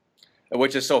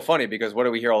 Which is so funny, because what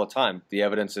do we hear all the time? The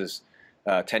evidence is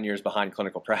 10 years behind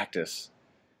clinical practice.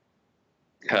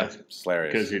 It's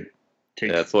hilarious. Because it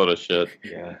takes. That's a load of shit.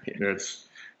 Yeah,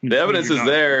 the evidence is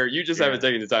there. You just haven't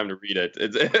taken the time to read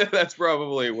it. That's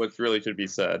probably what really should be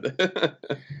said.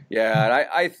 Yeah,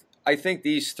 and I think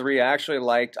these three I actually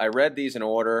liked. I read these in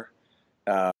order,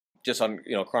 just on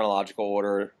chronological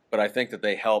order, but I think that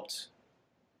they helped.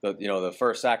 The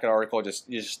first Sackett article,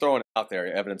 just throwing it out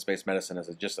there. Evidence-based medicine is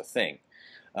just a thing.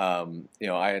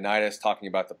 Ioannidis talking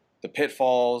about the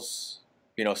pitfalls.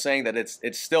 Saying that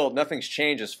it's still, nothing's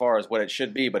changed as far as what it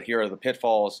should be, but here are the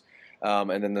pitfalls.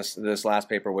 And then this last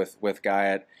paper with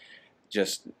Guyot,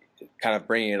 just kind of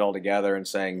bringing it all together and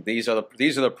saying these are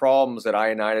the problems that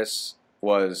Ioannidis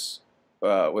was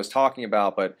talking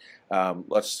about, but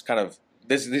let's kind of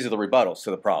these are the rebuttals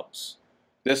to the problems.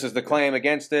 This is the claim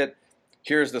against it.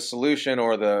 Here's the solution,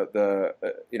 or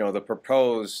the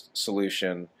proposed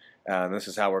solution, and this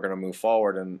is how we're going to move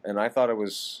forward. And I thought it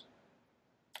was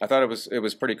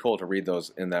pretty cool to read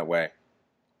those in that way.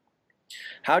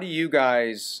 How do you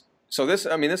guys? So this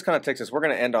kind of takes us. We're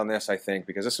going to end on this, I think,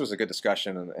 because this was a good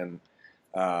discussion, and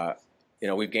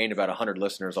we've gained about 100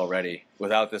 listeners already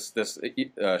without this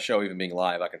show even being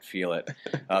live. I can feel it.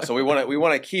 So we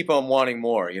want to keep them wanting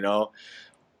more.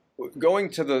 Going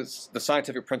to the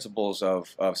scientific principles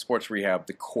of sports rehab,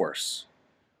 the course.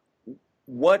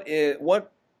 What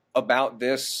about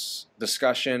this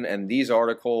discussion and these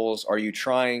articles are you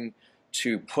trying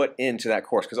to put into that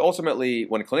course? Because ultimately,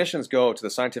 when clinicians go to the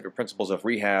scientific principles of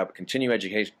rehab, continuing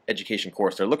education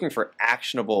course, they're looking for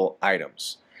actionable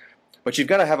items. But you've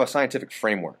got to have a scientific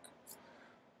framework.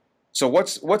 So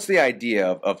what's the idea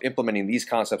of implementing these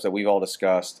concepts that we've all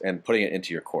discussed and putting it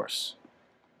into your course?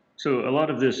 So a lot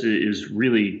of this is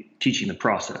really teaching the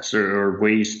process or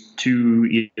ways to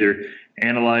either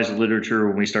analyze the literature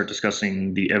when we start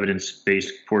discussing the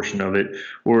evidence-based portion of it,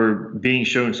 or being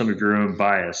shown some of your own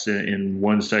bias. In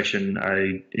one section,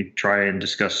 I try and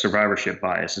discuss survivorship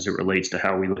bias as it relates to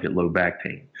how we look at low back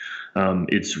pain.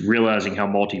 It's realizing how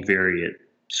multivariate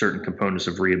certain components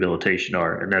of rehabilitation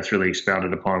are, and that's really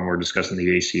expounded upon when we're discussing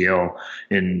the ACL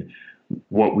and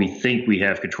what we think we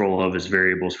have control of as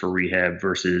variables for rehab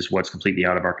versus what's completely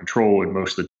out of our control and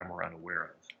most of the time we're unaware of.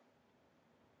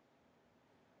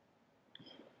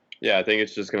 Yeah, I think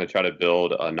it's just going to try to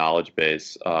build a knowledge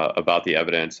base about the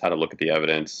evidence, how to look at the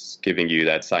evidence, giving you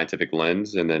that scientific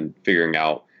lens, and then figuring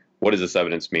out what does this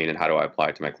evidence mean and how do I apply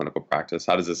it to my clinical practice?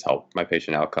 How does this help my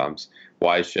patient outcomes?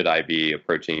 Why should I be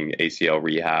approaching ACL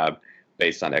rehab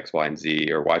based on X, Y, and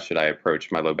Z? Or why should I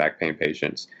approach my low back pain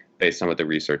patients based on what the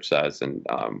research says? And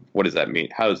what does that mean?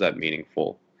 How is that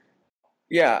meaningful?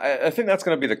 Yeah, I think that's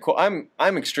going to be the.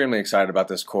 I'm extremely excited about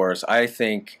this course. I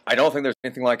don't think there's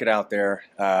anything like it out there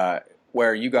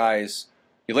where you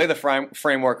lay the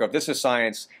framework of this is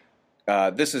science,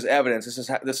 this is evidence,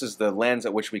 this is the lens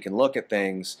at which we can look at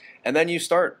things, and then you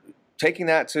start taking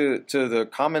that to the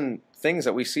common things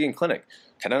that we see in clinic,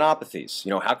 tendinopathies.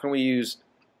 How can we use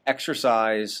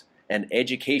exercise and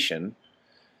education,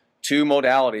 two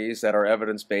modalities that are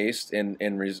evidence-based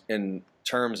in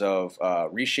terms of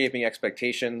reshaping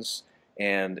expectations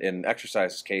and, in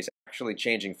exercise's case, actually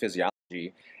changing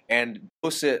physiology, and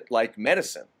dose it like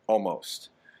medicine almost,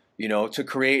 to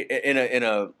create in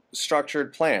a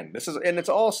structured plan. It's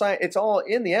all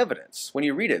in the evidence when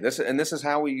you read it. This is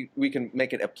how we can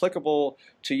make it applicable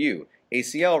to you.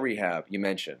 ACL rehab, you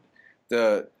mentioned,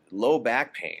 the low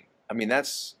back pain. I mean, I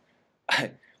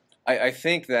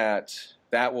think that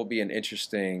will be an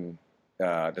interesting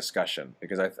discussion,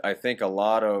 because I think a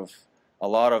lot of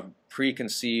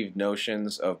preconceived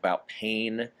notions about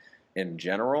pain in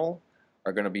general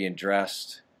are going to be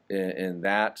addressed in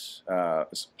that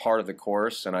part of the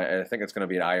course, and I think it's going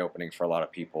to be eye-opening for a lot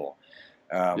of people.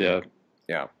 Yeah.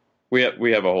 We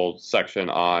have a whole section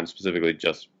on specifically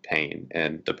just pain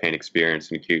and the pain experience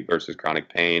and acute versus chronic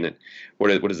pain, and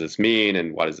what does this mean,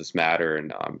 and why does this matter,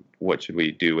 and what should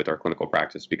we do with our clinical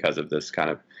practice because of this kind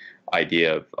of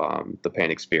idea of the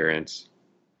pain experience.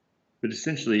 But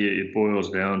essentially, it boils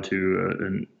down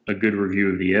to a good review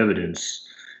of the evidence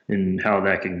and how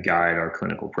that can guide our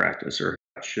clinical practice, or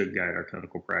should guide our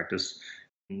clinical practice,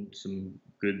 and some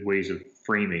good ways of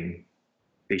framing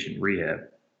patient rehab.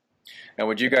 And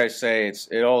would you guys say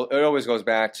it always goes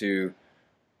back to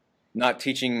not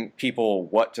teaching people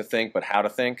what to think, but how to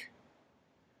think?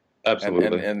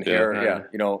 Absolutely. And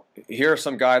here are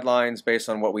some guidelines based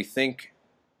on what we think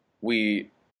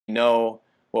we know,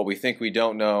 what we think we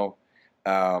don't know.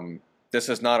 This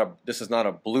is not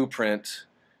a blueprint.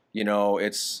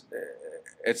 It's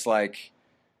like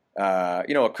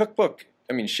a cookbook.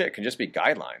 I mean, shit can just be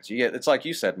guidelines. It's like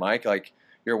you said, Mike. Like,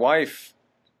 your wife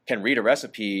can read a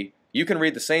recipe. You can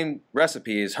read the same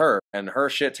recipe as her, and her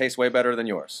shit tastes way better than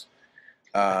yours.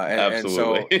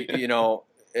 Absolutely.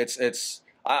 And so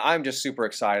I'm just super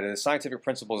excited. The scientific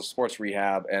principles of sports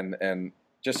rehab, and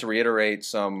just to reiterate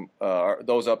some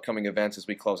those upcoming events as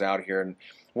we close out here in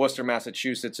Worcester,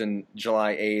 Massachusetts, in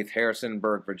July 8th,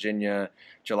 Harrisonburg, Virginia,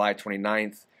 July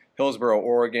 29th, Hillsboro,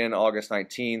 Oregon, August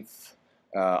 19th,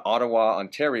 Ottawa,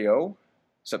 Ontario,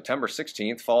 September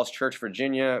 16th, Falls Church,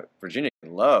 Virginia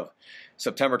in love,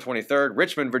 September 23rd,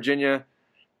 Richmond, Virginia,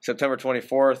 September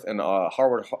 24th, and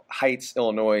Harwood Heights,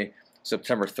 Illinois,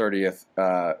 September 30th.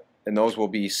 And those will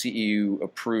be CEU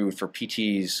approved for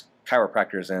PTs,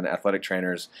 chiropractors, and athletic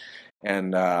trainers.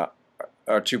 And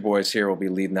our two boys here will be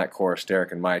leading that course,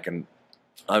 Derek and Mike, and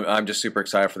I'm just super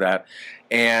excited for that.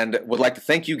 And would like to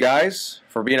thank you guys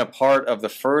for being a part of the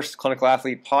first Clinical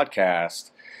Athlete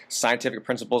Podcast, Scientific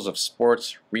Principles of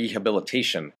Sports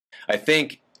Rehabilitation. I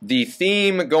think the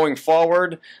theme going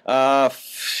forward,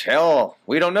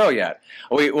 we don't know yet.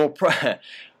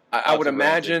 I would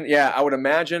imagine, I would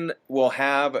imagine we'll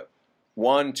have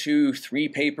 1, 2, 3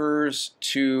 papers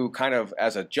to kind of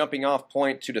as a jumping off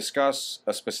point to discuss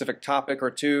a specific topic or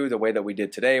two, the way that we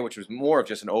did today, which was more of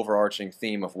just an overarching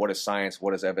theme of what is science,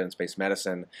 what is evidence-based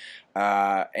medicine,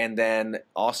 and then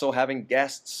also having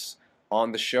guests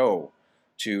on the show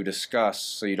to discuss,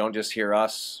 so you don't just hear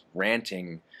us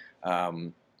ranting,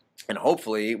 and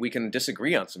hopefully we can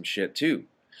disagree on some shit too,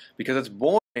 because it's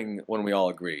boring when we all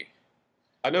agree.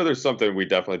 I know there's something we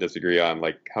definitely disagree on,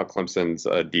 like how Clemson's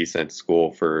a decent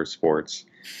school for sports.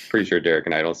 Pretty sure Derek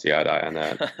and I don't see eye to eye on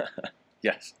that.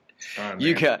 Yes.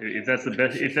 You got, if that's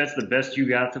the best you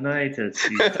got tonight, it's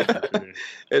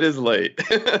it is late.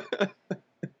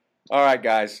 All right,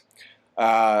 guys.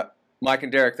 Mike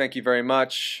and Derek, thank you very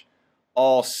much.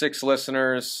 All 6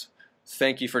 listeners,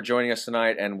 thank you for joining us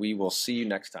tonight, and we will see you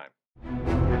next time.